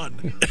got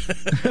one.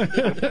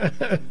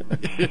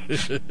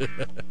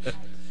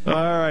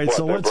 All right,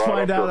 so let's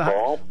find out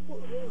how.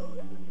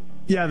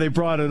 Yeah, they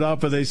brought it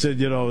up, and they said,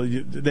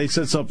 they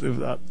said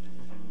something.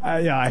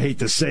 I hate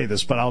to say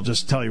this, but I'll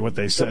just tell you what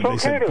they said. It's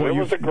okay, they said, it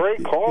was a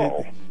great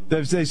call.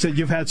 They said,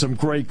 "You've had some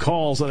great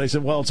calls," and I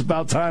said, "Well, it's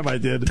about time I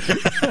did." You've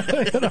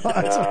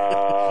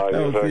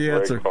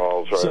had great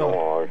calls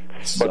along.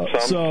 But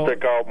some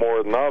stick out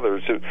more than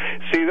others.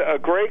 See, a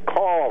great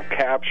call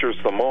captures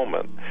the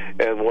moment.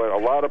 And what a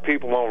lot of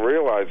people don't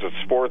realize is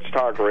sports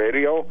talk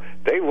radio,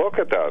 they look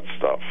at that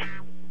stuff.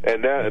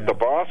 And then the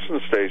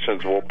Boston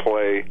stations will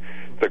play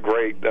the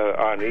great,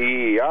 on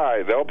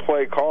EEI, they'll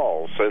play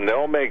calls, and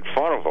they'll make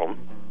fun of them,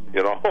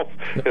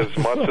 as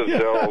much as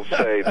they'll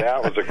say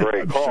that was a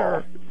great call.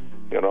 Sure.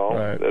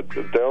 Right.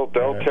 They'll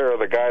tear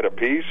the guy to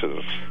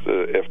pieces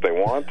if they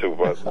want to,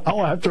 but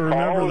I'll have to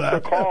remember that.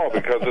 It's the call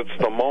because it's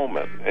the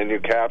moment, and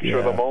you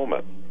capture the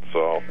moment.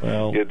 So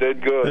you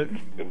did good.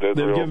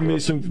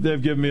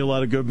 They've given me a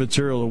lot of good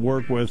material to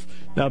work with.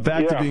 Now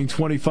back to being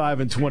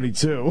 25 and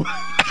 22.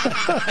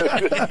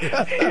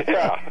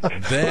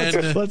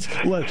 Then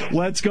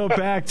let's go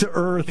back to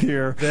earth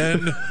here.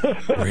 Then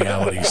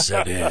reality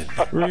set in.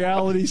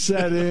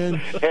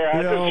 Hey,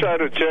 I just try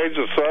to change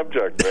the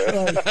subject,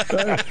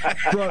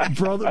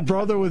 man.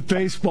 Brother with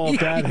baseball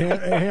bat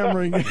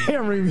hammering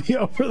me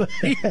over the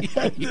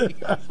head.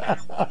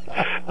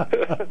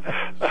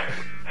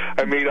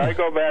 I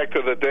go back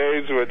to the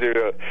days when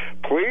you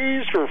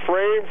please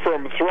refrain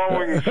from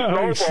throwing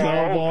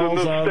snowballs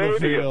in the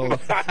stadium.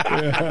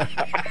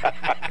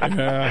 And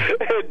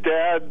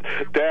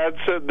Dad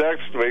sitting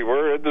next to me.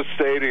 We're in the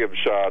stadium,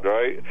 Sean,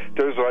 right?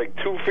 There's like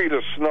 2 feet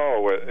of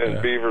snow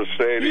in Beaver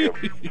Stadium.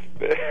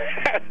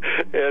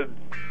 And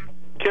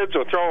kids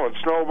are throwing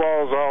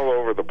snowballs all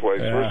over the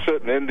place. Yeah. We're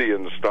sitting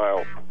Indian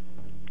style.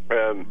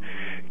 And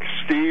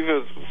Steve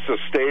is the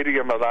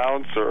stadium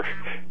announcer.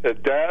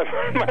 And Dad,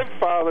 my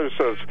father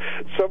says,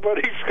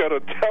 somebody's going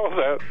to tell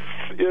that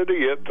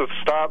idiot to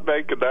stop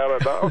making that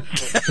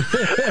announcement.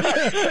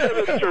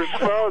 It's your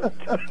son.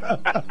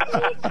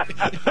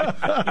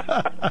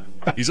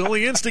 He's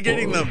only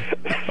instigating them.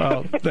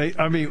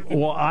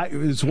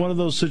 It's one of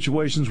those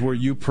situations where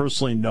you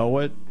personally know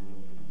it,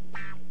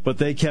 but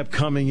they kept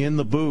coming in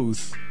the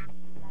booth,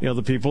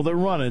 the people that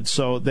run it,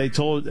 so they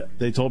told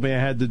me I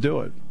had to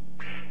do it.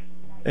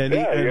 And, you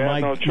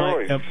had no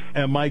choice.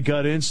 And my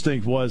gut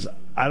instinct was,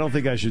 I don't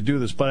think I should do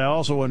this, but I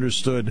also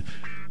understood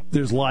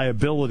there's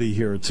liability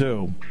here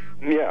too.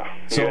 Yeah.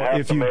 So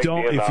if you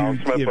don't,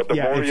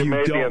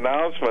 the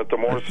announcement, the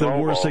more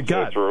worse it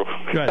got.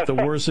 Right, the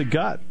worse it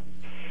got.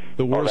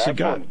 The worse it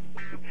got.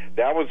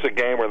 That was the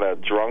game where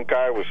that drunk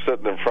guy was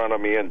sitting in front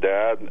of me and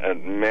Dad,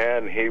 and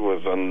man, he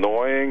was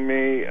annoying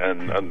me,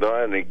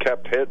 and he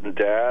kept hitting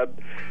Dad,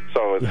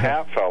 so his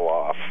hat fell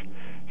off.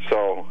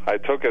 So I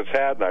took his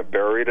hat and I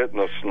buried it in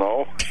the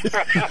snow.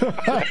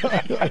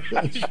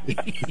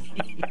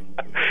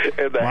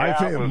 And the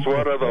hat was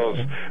one of those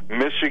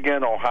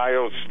Michigan,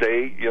 Ohio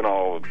State,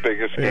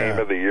 biggest game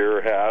of the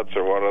year hats,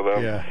 or one of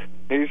them. Yeah.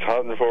 He's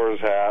hunting for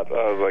his hat.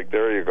 I was like,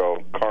 there you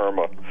go,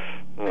 karma.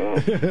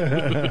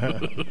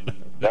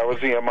 That was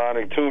the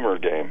Amani Toomer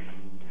game.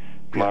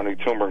 Amani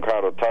Toomer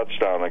caught a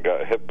touchdown and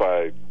got hit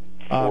by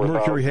 4,000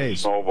 Mercury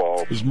Hayes.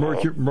 snowballs. It was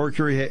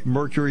Mercury Hayes.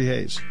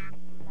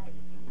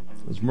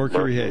 It was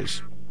Mercury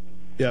Hayes.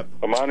 Yep.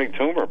 Amani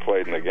Toomer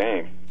played in the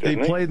game. He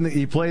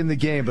played in the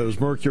game, but it was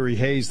Mercury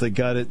Hayes that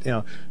got it.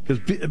 Because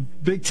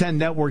Big Ten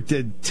Network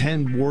did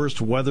 10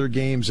 worst weather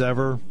games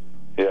ever.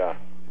 Yeah.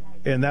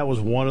 And that was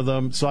one of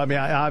them. So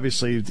I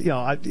obviously,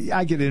 I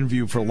get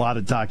interviewed for a lot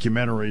of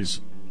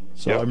documentaries.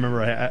 So I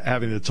remember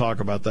having to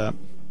talk about that.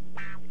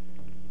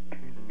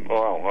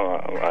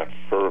 Well,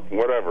 for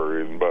whatever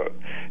reason, but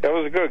it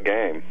was a good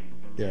game.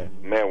 Yeah.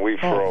 Man, we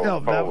froze.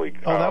 Holy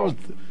cow.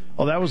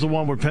 That was the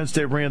one where Penn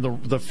State ran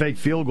the fake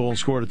field goal and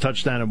scored a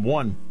touchdown and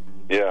won.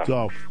 Yeah.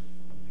 So.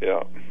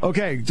 Yeah.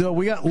 Okay, so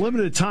we got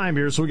limited time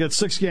here, so we got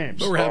 6 games.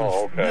 But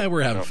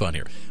we're having fun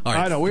here. All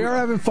right. I know we are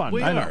having fun.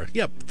 We are.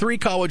 Yep. 3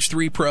 college,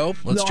 3 pro.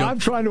 Let's jump. I'm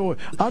trying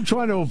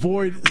to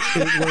avoid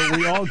it where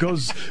we all go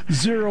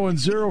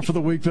 0-0 for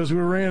the week because we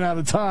ran out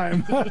of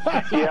time.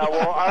 Yeah.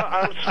 Well,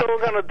 I'm still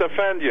going to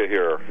defend you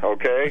here,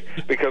 okay?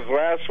 Because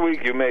last week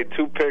you made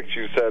 2 picks.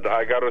 You said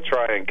I got to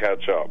try and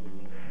catch up.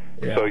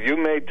 Yeah. So you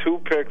made 2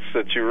 picks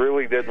that you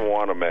really didn't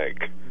want to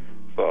make.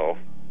 So.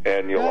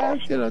 And you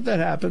lost. That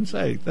happens.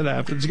 Hey, that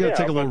happens. You got to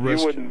take a little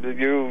risk.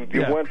 You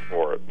went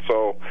for it.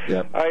 So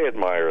I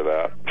admire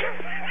that.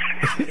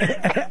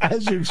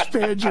 As you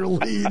expand your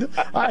lead,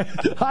 I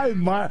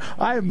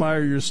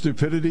admire your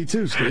stupidity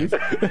too, Steve.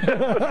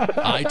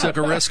 I took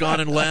a risk on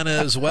Atlanta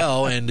as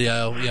well, and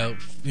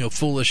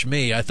foolish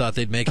me. I thought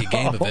they'd make a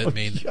game of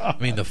it. I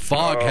mean, the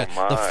Fog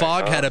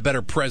had a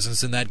better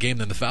presence in that game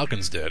than the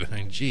Falcons did. I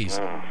mean, geez.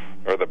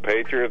 Are the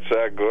Patriots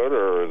that good,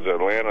 or is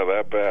Atlanta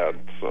that bad?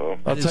 So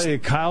I'll tell you,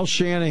 Kyle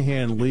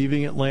Shanahan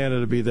leaving Atlanta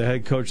to be the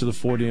head coach of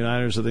the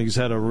 49ers, I think has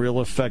had a real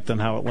effect on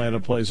how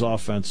Atlanta plays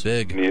offense.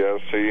 Big.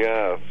 Yes, he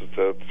has.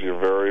 You're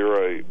very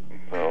right.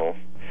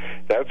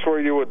 That's where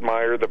you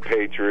admire the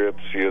Patriots,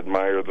 you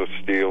admire the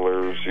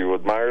Steelers, you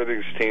admire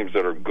these teams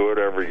that are good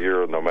every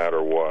year no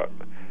matter what.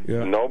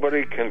 Yeah.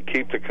 Nobody can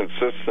keep the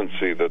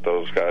consistency that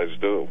those guys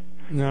do.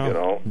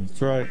 No,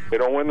 that's right. They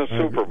don't win the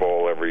Super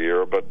Bowl every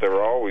year, but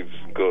they're always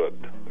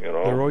good.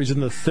 They're always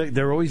in the thick.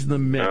 They're always in the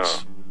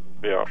mix.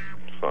 Yeah.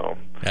 So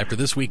after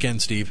this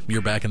weekend, Steve,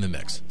 you're back in the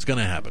mix. It's going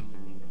to happen.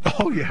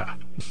 Oh yeah.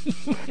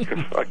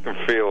 I can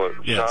feel it.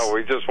 Yes. No,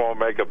 we just won't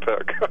make a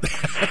pick.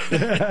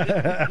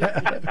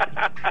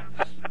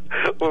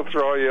 We'll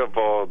throw you a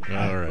bone.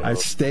 All right. I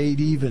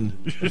stayed even.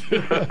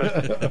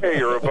 Hey,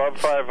 you're above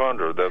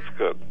 500. That's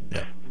good.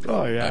 Yeah.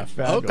 Oh, yeah.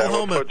 Oklahoma. That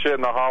would put you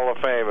in the Hall of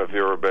Fame if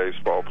you're a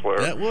baseball player.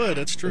 That would.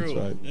 That's true.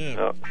 That's right.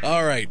 Yeah.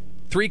 All right.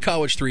 3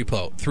 college, 3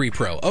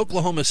 pro.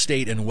 Oklahoma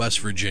State and West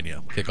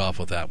Virginia. Kick off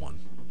with that one.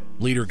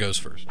 Leader goes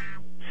first.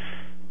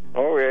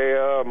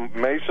 Okay.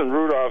 Mason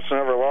Rudolph's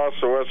never lost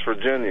to West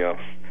Virginia.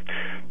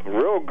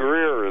 Will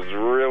Greer is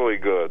really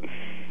good.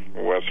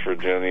 West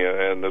Virginia,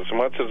 and as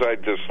much as I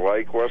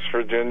dislike West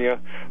Virginia,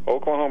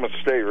 Oklahoma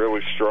State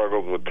really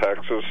struggled with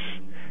Texas,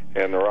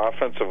 and their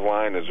offensive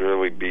line is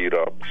really beat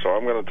up. So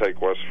I'm going to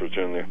take West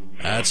Virginia.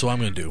 That's what I'm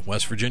going to do.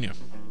 West Virginia.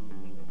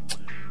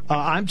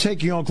 I'm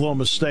taking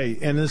Oklahoma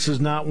State, and this is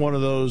not one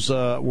of those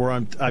where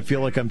I feel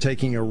like I'm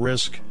taking a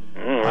risk.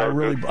 I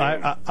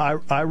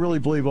really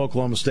believe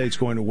Oklahoma State's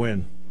going to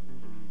win.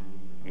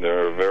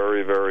 They're a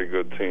very, very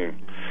good team.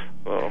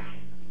 Well,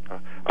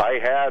 I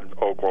had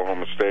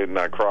Oklahoma State, and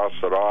I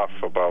crossed it off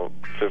about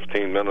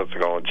 15 minutes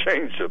ago and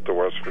changed it to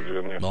West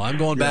Virginia. Well, I'm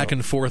going back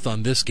and forth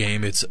on this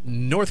game. It's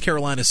North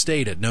Carolina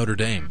State at Notre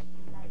Dame.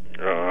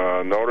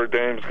 Notre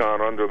Dame's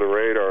gone under the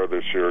radar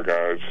this year,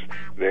 guys.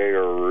 They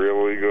are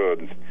really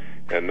good,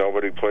 and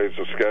nobody plays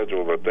the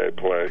schedule that they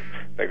play.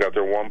 They got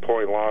their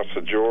 1-point loss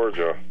to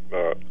Georgia.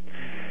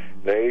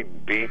 They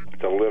beat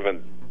the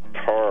living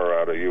tar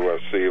out of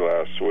USC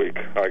last week.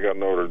 I got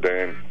Notre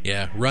Dame.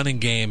 Yeah, running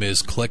game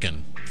is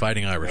clicking.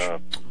 Fighting Irish.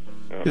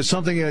 It's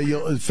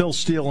something Phil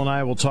Steele and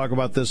I will talk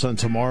about this on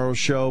tomorrow's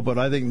show, but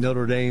I think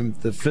Notre Dame,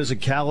 the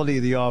physicality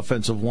of the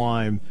offensive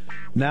line,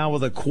 now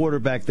with a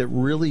quarterback that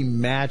really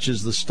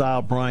matches the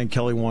style Brian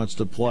Kelly wants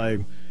to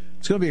play,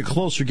 it's going to be a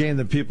closer game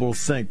than people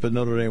think, but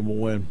Notre Dame will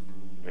win.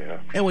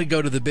 Yeah. And we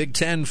go to the Big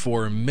Ten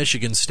for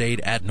Michigan State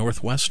at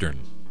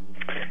Northwestern.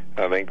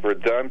 I think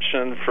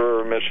redemption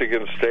for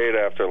Michigan State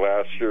after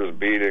last year's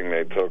beating.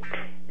 They took,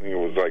 it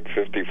was like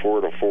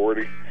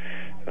 54-40.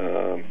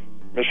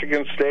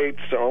 Michigan State's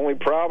only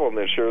problem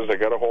this year is they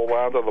got to hold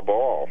on to the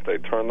ball. They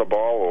turn the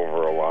ball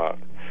over a lot,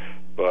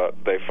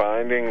 but they're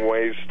finding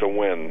ways to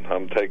win.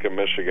 I'm taking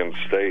Michigan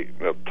State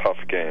in a tough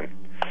game.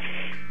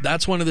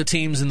 That's one of the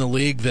teams in the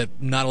league that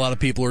not a lot of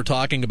people are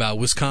talking about.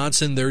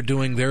 Wisconsin, they're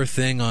doing their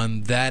thing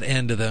on that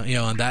end of the,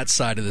 on that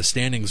side of the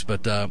standings,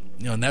 but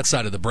on that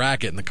side of the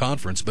bracket in the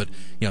conference. But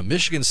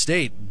Michigan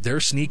State, they're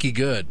sneaky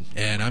good,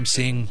 and I'm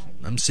seeing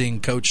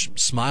Coach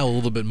smile a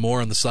little bit more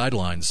on the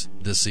sidelines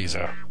this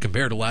season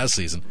compared to last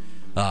season.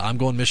 I'm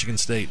going Michigan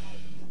State.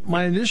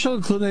 My initial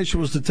inclination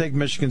was to take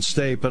Michigan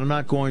State, but I'm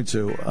not going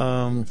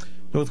to.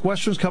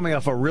 Northwestern's coming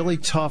off a really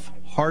tough,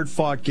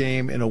 hard-fought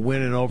game and a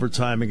win in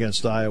overtime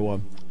against Iowa.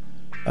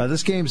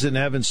 This game's in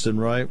Evanston,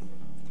 right?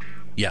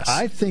 Yes.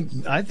 I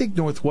think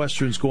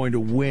Northwestern's going to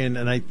win,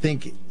 and I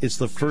think it's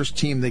the first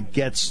team that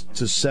gets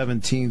to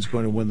 17 is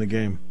going to win the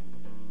game.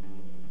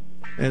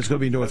 And it's going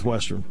to be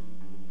Northwestern.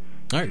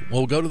 All right,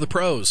 we'll go to the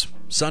pros.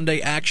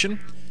 Sunday action,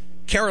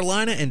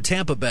 Carolina and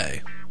Tampa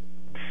Bay.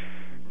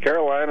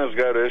 Carolina's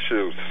got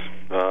issues.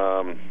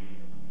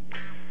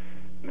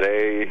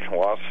 They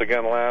lost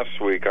again last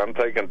week. I'm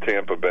taking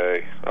Tampa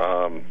Bay.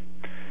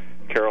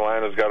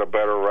 Carolina's got a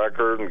better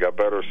record and got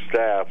better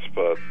stats,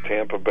 but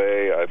Tampa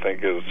Bay, I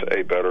think, is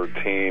a better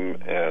team,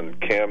 and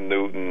Cam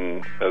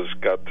Newton has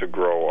got to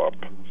grow up.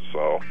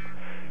 So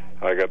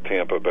I got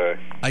Tampa Bay.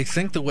 I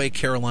think the way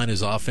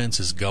Carolina's offense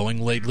is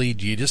going lately,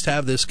 do you just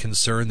have this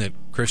concern that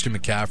Christian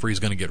McCaffrey is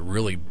going to get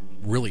really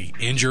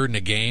injured in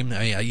a game? I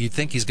mean, you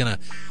think he's going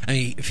to... I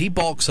mean, if he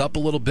bulks up a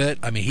little bit,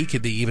 I mean, he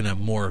could be even a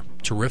more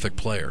terrific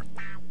player.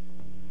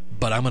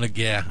 But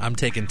I'm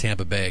taking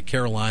Tampa Bay.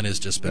 Carolina's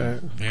just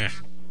been...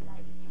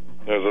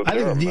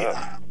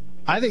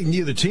 I think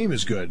neither team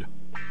is good.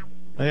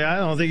 I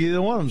don't think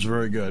either one of them's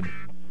very good.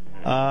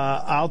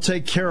 I'll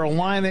take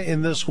Carolina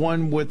in this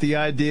one with the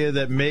idea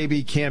that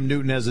maybe Cam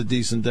Newton has a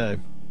decent day.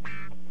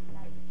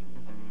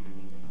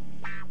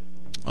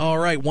 All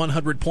right,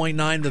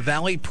 100.9 The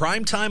Valley.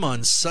 Primetime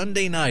on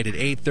Sunday night at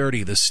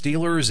 8:30. The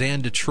Steelers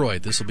and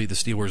Detroit. This will be the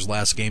Steelers'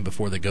 last game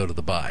before they go to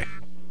the bye.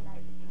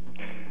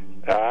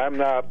 I'm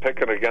not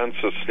picking against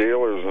the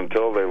Steelers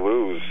until they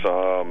lose.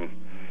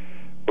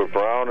 With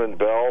Brown and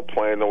Bell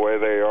playing the way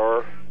they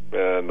are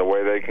and the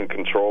way they can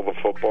control the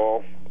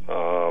football,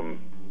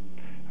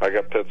 I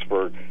got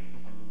Pittsburgh.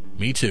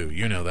 Me too.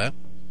 You know that.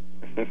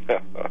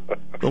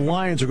 The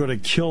Lions are going to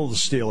kill the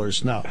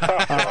Steelers. No,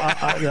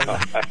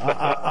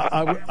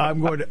 I'm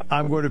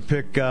going to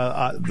pick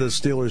the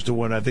Steelers to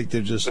win. I think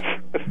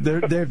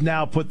they've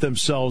now put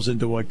themselves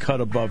into a cut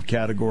above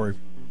category.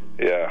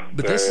 Yeah,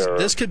 but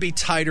this could be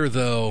tighter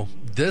though.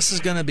 This is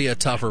going to be a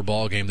tougher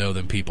ball game though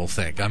than people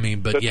think. I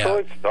mean, but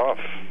Detroit's tough.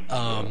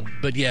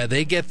 But yeah,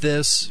 they get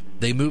this.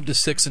 They move to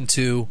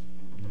 6-2,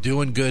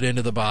 doing good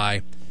into the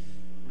bye.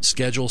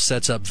 Schedule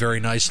sets up very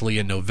nicely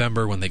in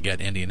November when they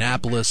get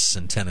Indianapolis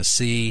and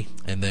Tennessee,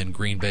 and then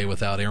Green Bay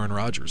without Aaron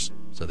Rodgers.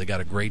 So they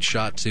got a great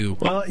shot to.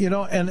 Well,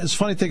 and it's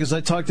funny thing is I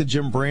talked to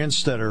Jim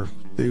Brandstetter,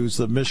 who's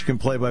the Michigan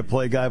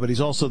play-by-play guy, but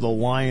he's also the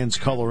Lions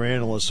color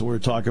analyst. So we were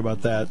talking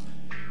about that.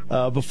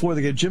 Before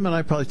the game, Jim and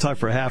I probably talked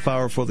for a half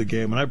hour before the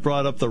game, and I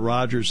brought up the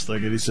Rodgers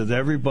thing, and he said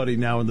everybody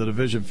now in the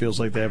division feels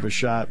like they have a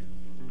shot.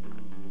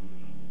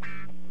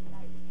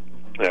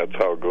 That's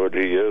how good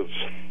he is.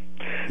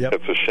 Yep.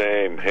 It's a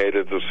shame.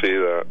 Hated to see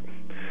that.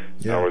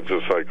 Yeah. I was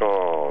just like,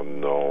 oh,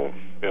 no.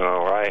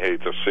 I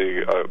hate to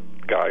see a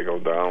guy go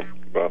down.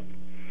 But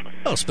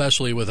well,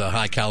 especially with a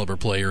high-caliber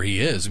player he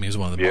is. I mean, he's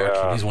one of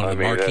the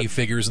marquee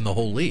figures in the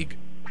whole league.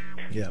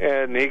 Yeah.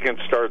 And he can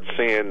start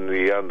seeing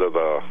the end of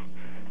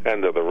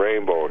the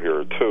rainbow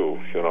here too.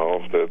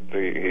 That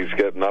he's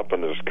getting up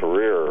in his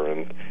career,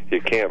 and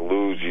you can't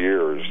lose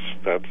years.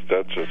 That's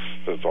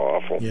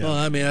awful. Yeah. Well,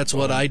 I mean, that's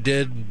what I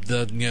did.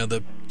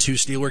 The 2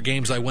 Steeler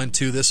games I went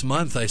to this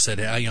month, I said,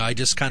 I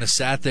just kind of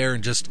sat there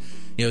and just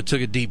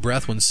took a deep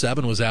breath when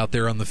Seven was out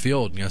there on the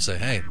field. And I say,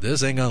 hey,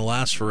 this ain't gonna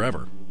last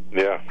forever.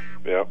 Yeah.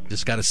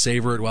 Just got to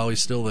savor it while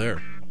he's still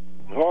there.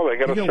 Well, they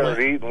got to start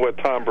eating what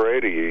Tom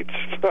Brady eats.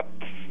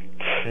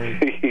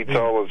 He eats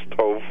all his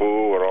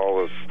tofu and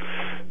all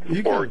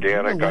his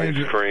organic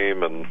ice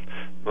cream and.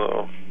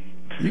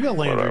 You got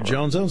Landry whatever.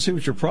 Jones. I don't see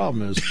what your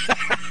problem is.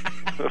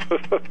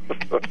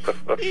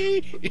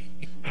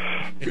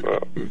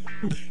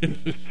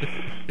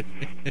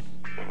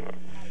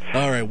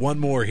 All right, one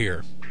more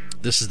here.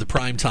 This is the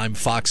primetime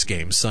Fox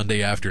game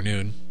Sunday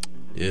afternoon.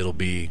 It'll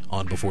be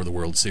on before the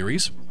World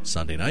Series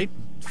Sunday night.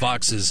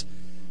 Fox is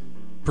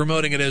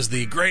promoting it as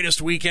the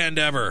greatest weekend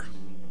ever.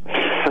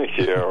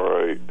 Yeah,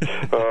 right.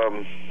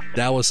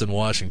 Dallas and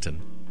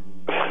Washington.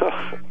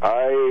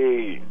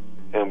 I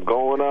am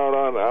going out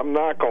on. I'm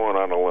not going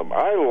on a limb.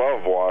 I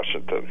love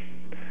Washington.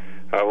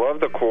 I love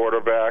the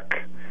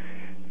quarterback.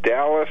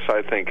 Dallas,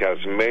 I think, has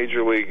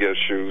major league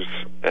issues,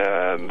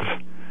 and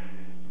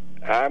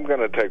I'm going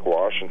to take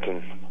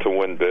Washington to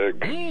win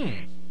big.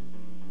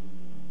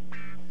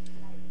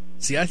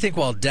 See, I think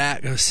while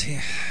Dak,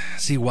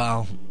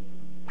 while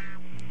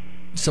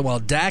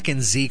Dak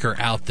and Zeke are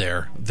out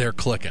there, they're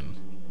clicking.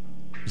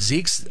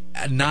 Zeke's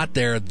not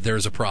there.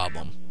 There's a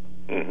problem.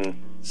 Mm-hmm.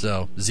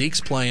 So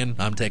Zeke's playing.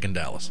 I'm taking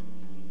Dallas.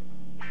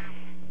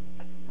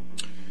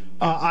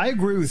 I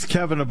agree with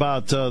Kevin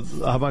about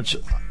how much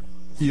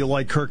you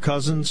like Kirk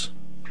Cousins.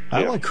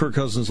 I like Kirk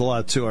Cousins a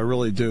lot, too. I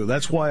really do.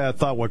 That's why I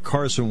thought what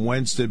Carson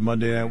Wentz did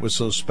Monday night was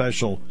so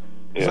special.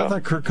 I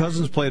thought Kirk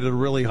Cousins played at a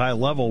really high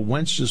level.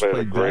 Wentz just played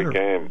a great better.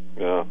 Game,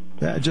 yeah.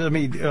 I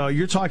mean,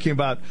 you're talking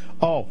about,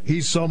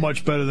 he's so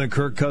much better than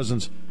Kirk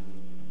Cousins.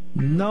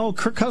 No,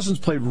 Kirk Cousins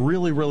played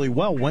really, really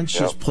well. Wentz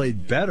just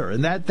played better,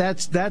 and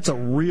that's a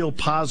real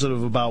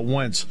positive about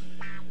Wentz.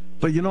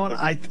 But you know what?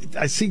 I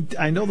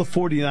know the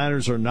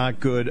 49ers are not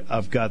good.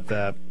 I've got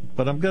that.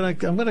 But I'm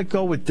gonna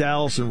go with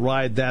Dallas and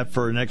ride that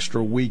for an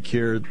extra week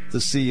here to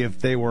see if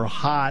they were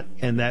hot,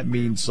 and that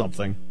means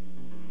something.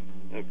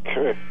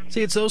 Okay.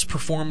 See, it's those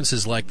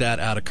performances like that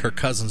out of Kirk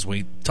Cousins.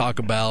 We talk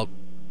about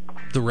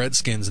the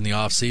Redskins in the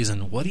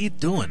offseason. What are you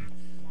doing?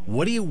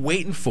 What are you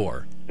waiting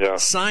for? Yeah.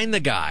 Sign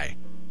the guy.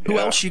 Who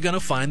else are you going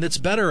to find that's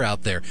better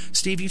out there?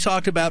 Steve, you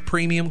talked about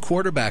premium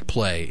quarterback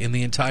play in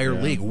the entire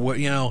league.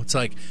 It's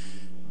like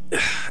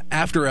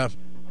after a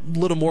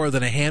little more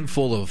than a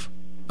handful of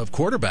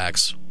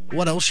quarterbacks,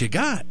 what else you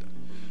got?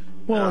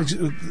 Well,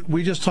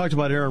 we just talked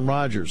about Aaron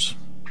Rodgers.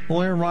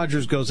 Well, Aaron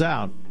Rodgers goes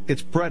out.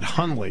 It's Brett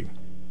Hundley.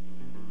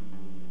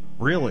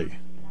 Really?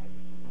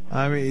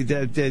 I mean,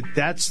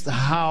 that's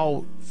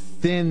how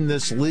thin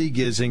this league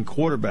is in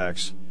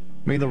quarterbacks.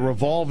 I mean, the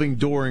revolving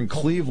door in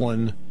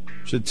Cleveland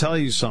should tell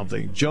you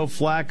something. Joe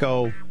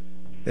Flacco,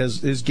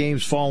 as his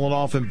game's fallen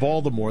off in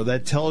Baltimore,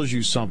 that tells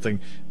you something.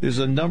 There's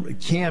a number.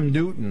 Cam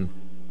Newton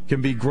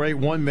can be great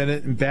one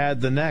minute and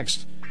bad the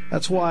next.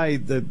 That's why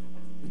the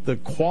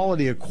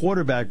quality of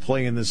quarterback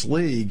play in this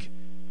league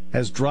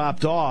has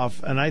dropped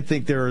off, and I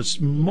think there's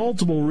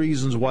multiple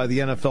reasons why the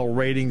NFL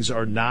ratings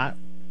are not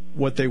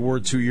what they were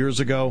 2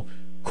 years ago,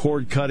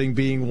 cord cutting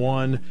being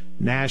one,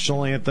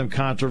 national anthem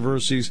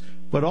controversies,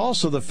 but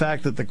also the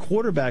fact that the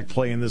quarterback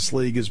play in this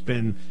league has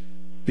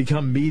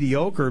become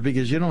mediocre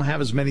because you don't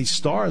have as many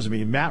stars. I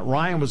mean, Matt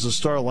Ryan was a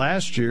star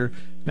last year.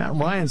 Matt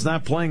Ryan's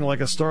not playing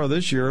like a star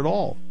this year at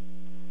all.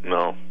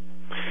 No,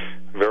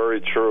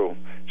 very true.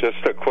 Just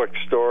a quick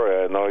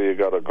story. I know you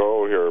got to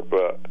go here,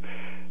 but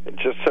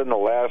just in the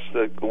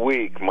last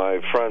week,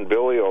 my friend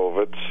Billy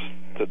Ovitz,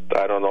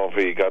 I don't know if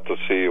he got to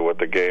see you at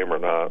the game or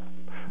not.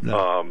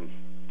 No.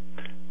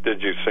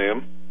 Did you see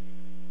him?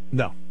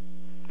 No.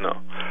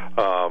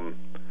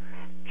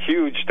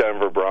 Huge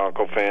Denver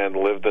Bronco fan,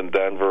 lived in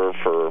Denver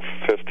for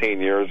 15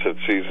 years, had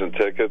season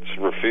tickets,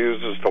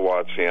 refuses to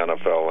watch the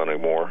NFL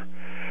anymore.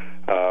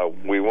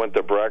 We went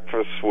to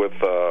breakfast with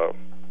a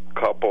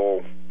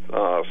couple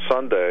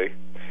Sunday,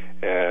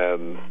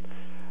 and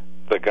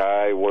the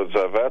guy was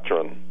a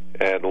veteran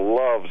and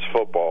loves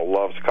football,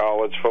 loves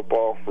college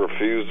football,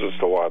 refuses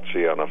to watch the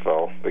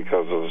NFL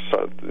because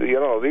of,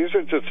 these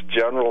are just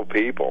general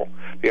people.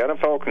 The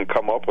NFL can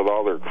come up with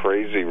all their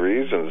crazy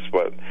reasons,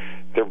 but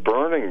they're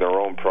burning their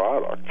own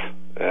product.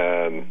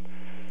 And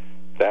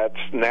that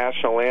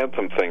national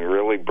anthem thing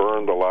really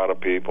burned a lot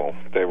of people.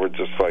 They were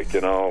just like,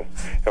 it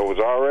was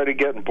already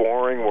getting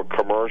boring with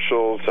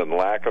commercials and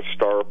lack of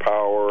star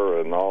power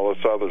and all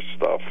this other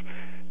stuff.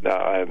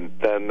 And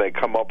then they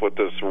come up with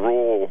this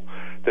rule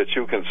that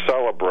you can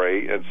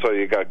celebrate, and so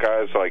you got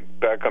guys like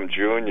Beckham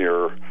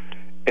Jr.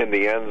 in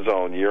the end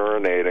zone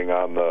urinating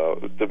on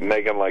the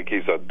making like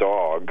he's a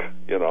dog,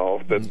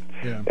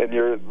 and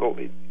you're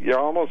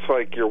almost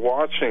like you're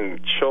watching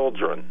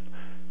children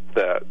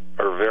that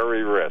are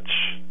very rich,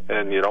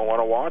 and you don't want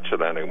to watch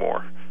it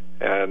anymore,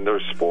 and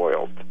they're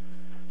spoiled.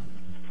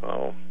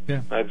 So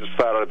I just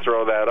thought I'd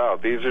throw that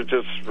out. These are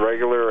just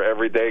regular,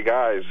 everyday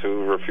guys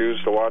who refuse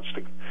to watch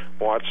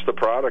the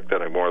product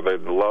anymore. They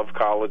love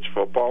college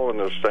football, and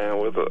they're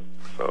staying with it.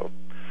 So,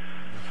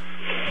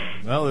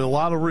 well, there are a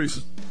lot of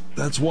reasons.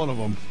 That's one of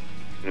them.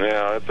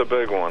 Yeah, it's a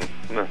big one.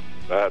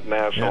 That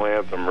national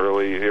anthem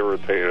really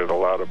irritated a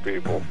lot of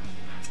people.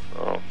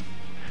 So,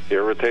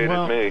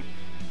 irritated me.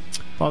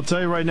 I'll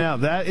tell you right now,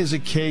 that is a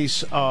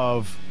case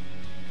of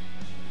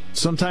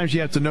sometimes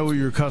you have to know who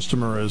your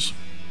customer is.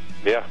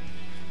 Yeah.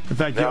 In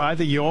fact, I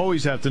think you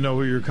always have to know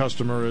who your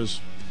customer is.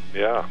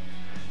 Yeah.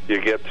 You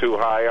get too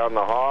high on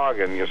the hog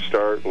and you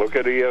look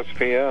at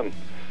ESPN,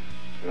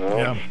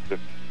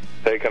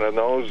 taking a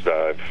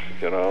nosedive,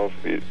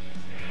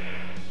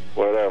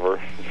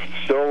 whatever.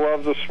 Still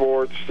love the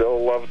sport,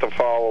 still love to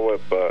follow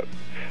it, but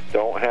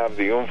don't have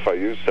the oomph I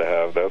used to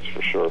have, that's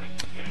for sure.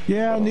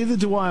 Yeah, neither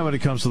do I when it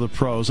comes to the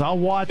pros. I'll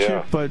watch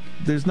it, but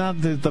there's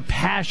not the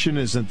passion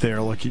isn't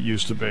there like it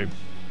used to be.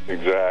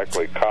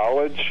 Exactly.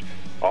 College,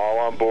 all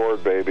on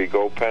board, baby.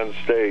 Go Penn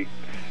State.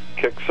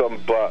 kick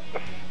some butt.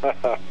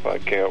 I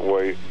can't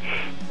wait.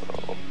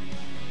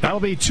 That'll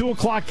be 2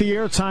 o'clock the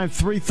airtime,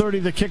 3:30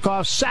 the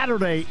kickoff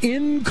Saturday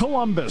in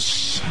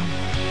Columbus.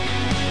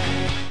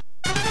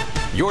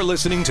 You're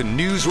listening to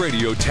News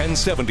Radio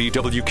 1070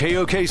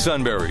 WKOK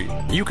Sunbury.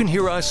 You can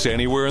hear us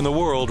anywhere in the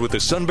world with the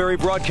Sunbury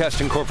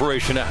Broadcasting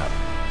Corporation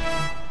app.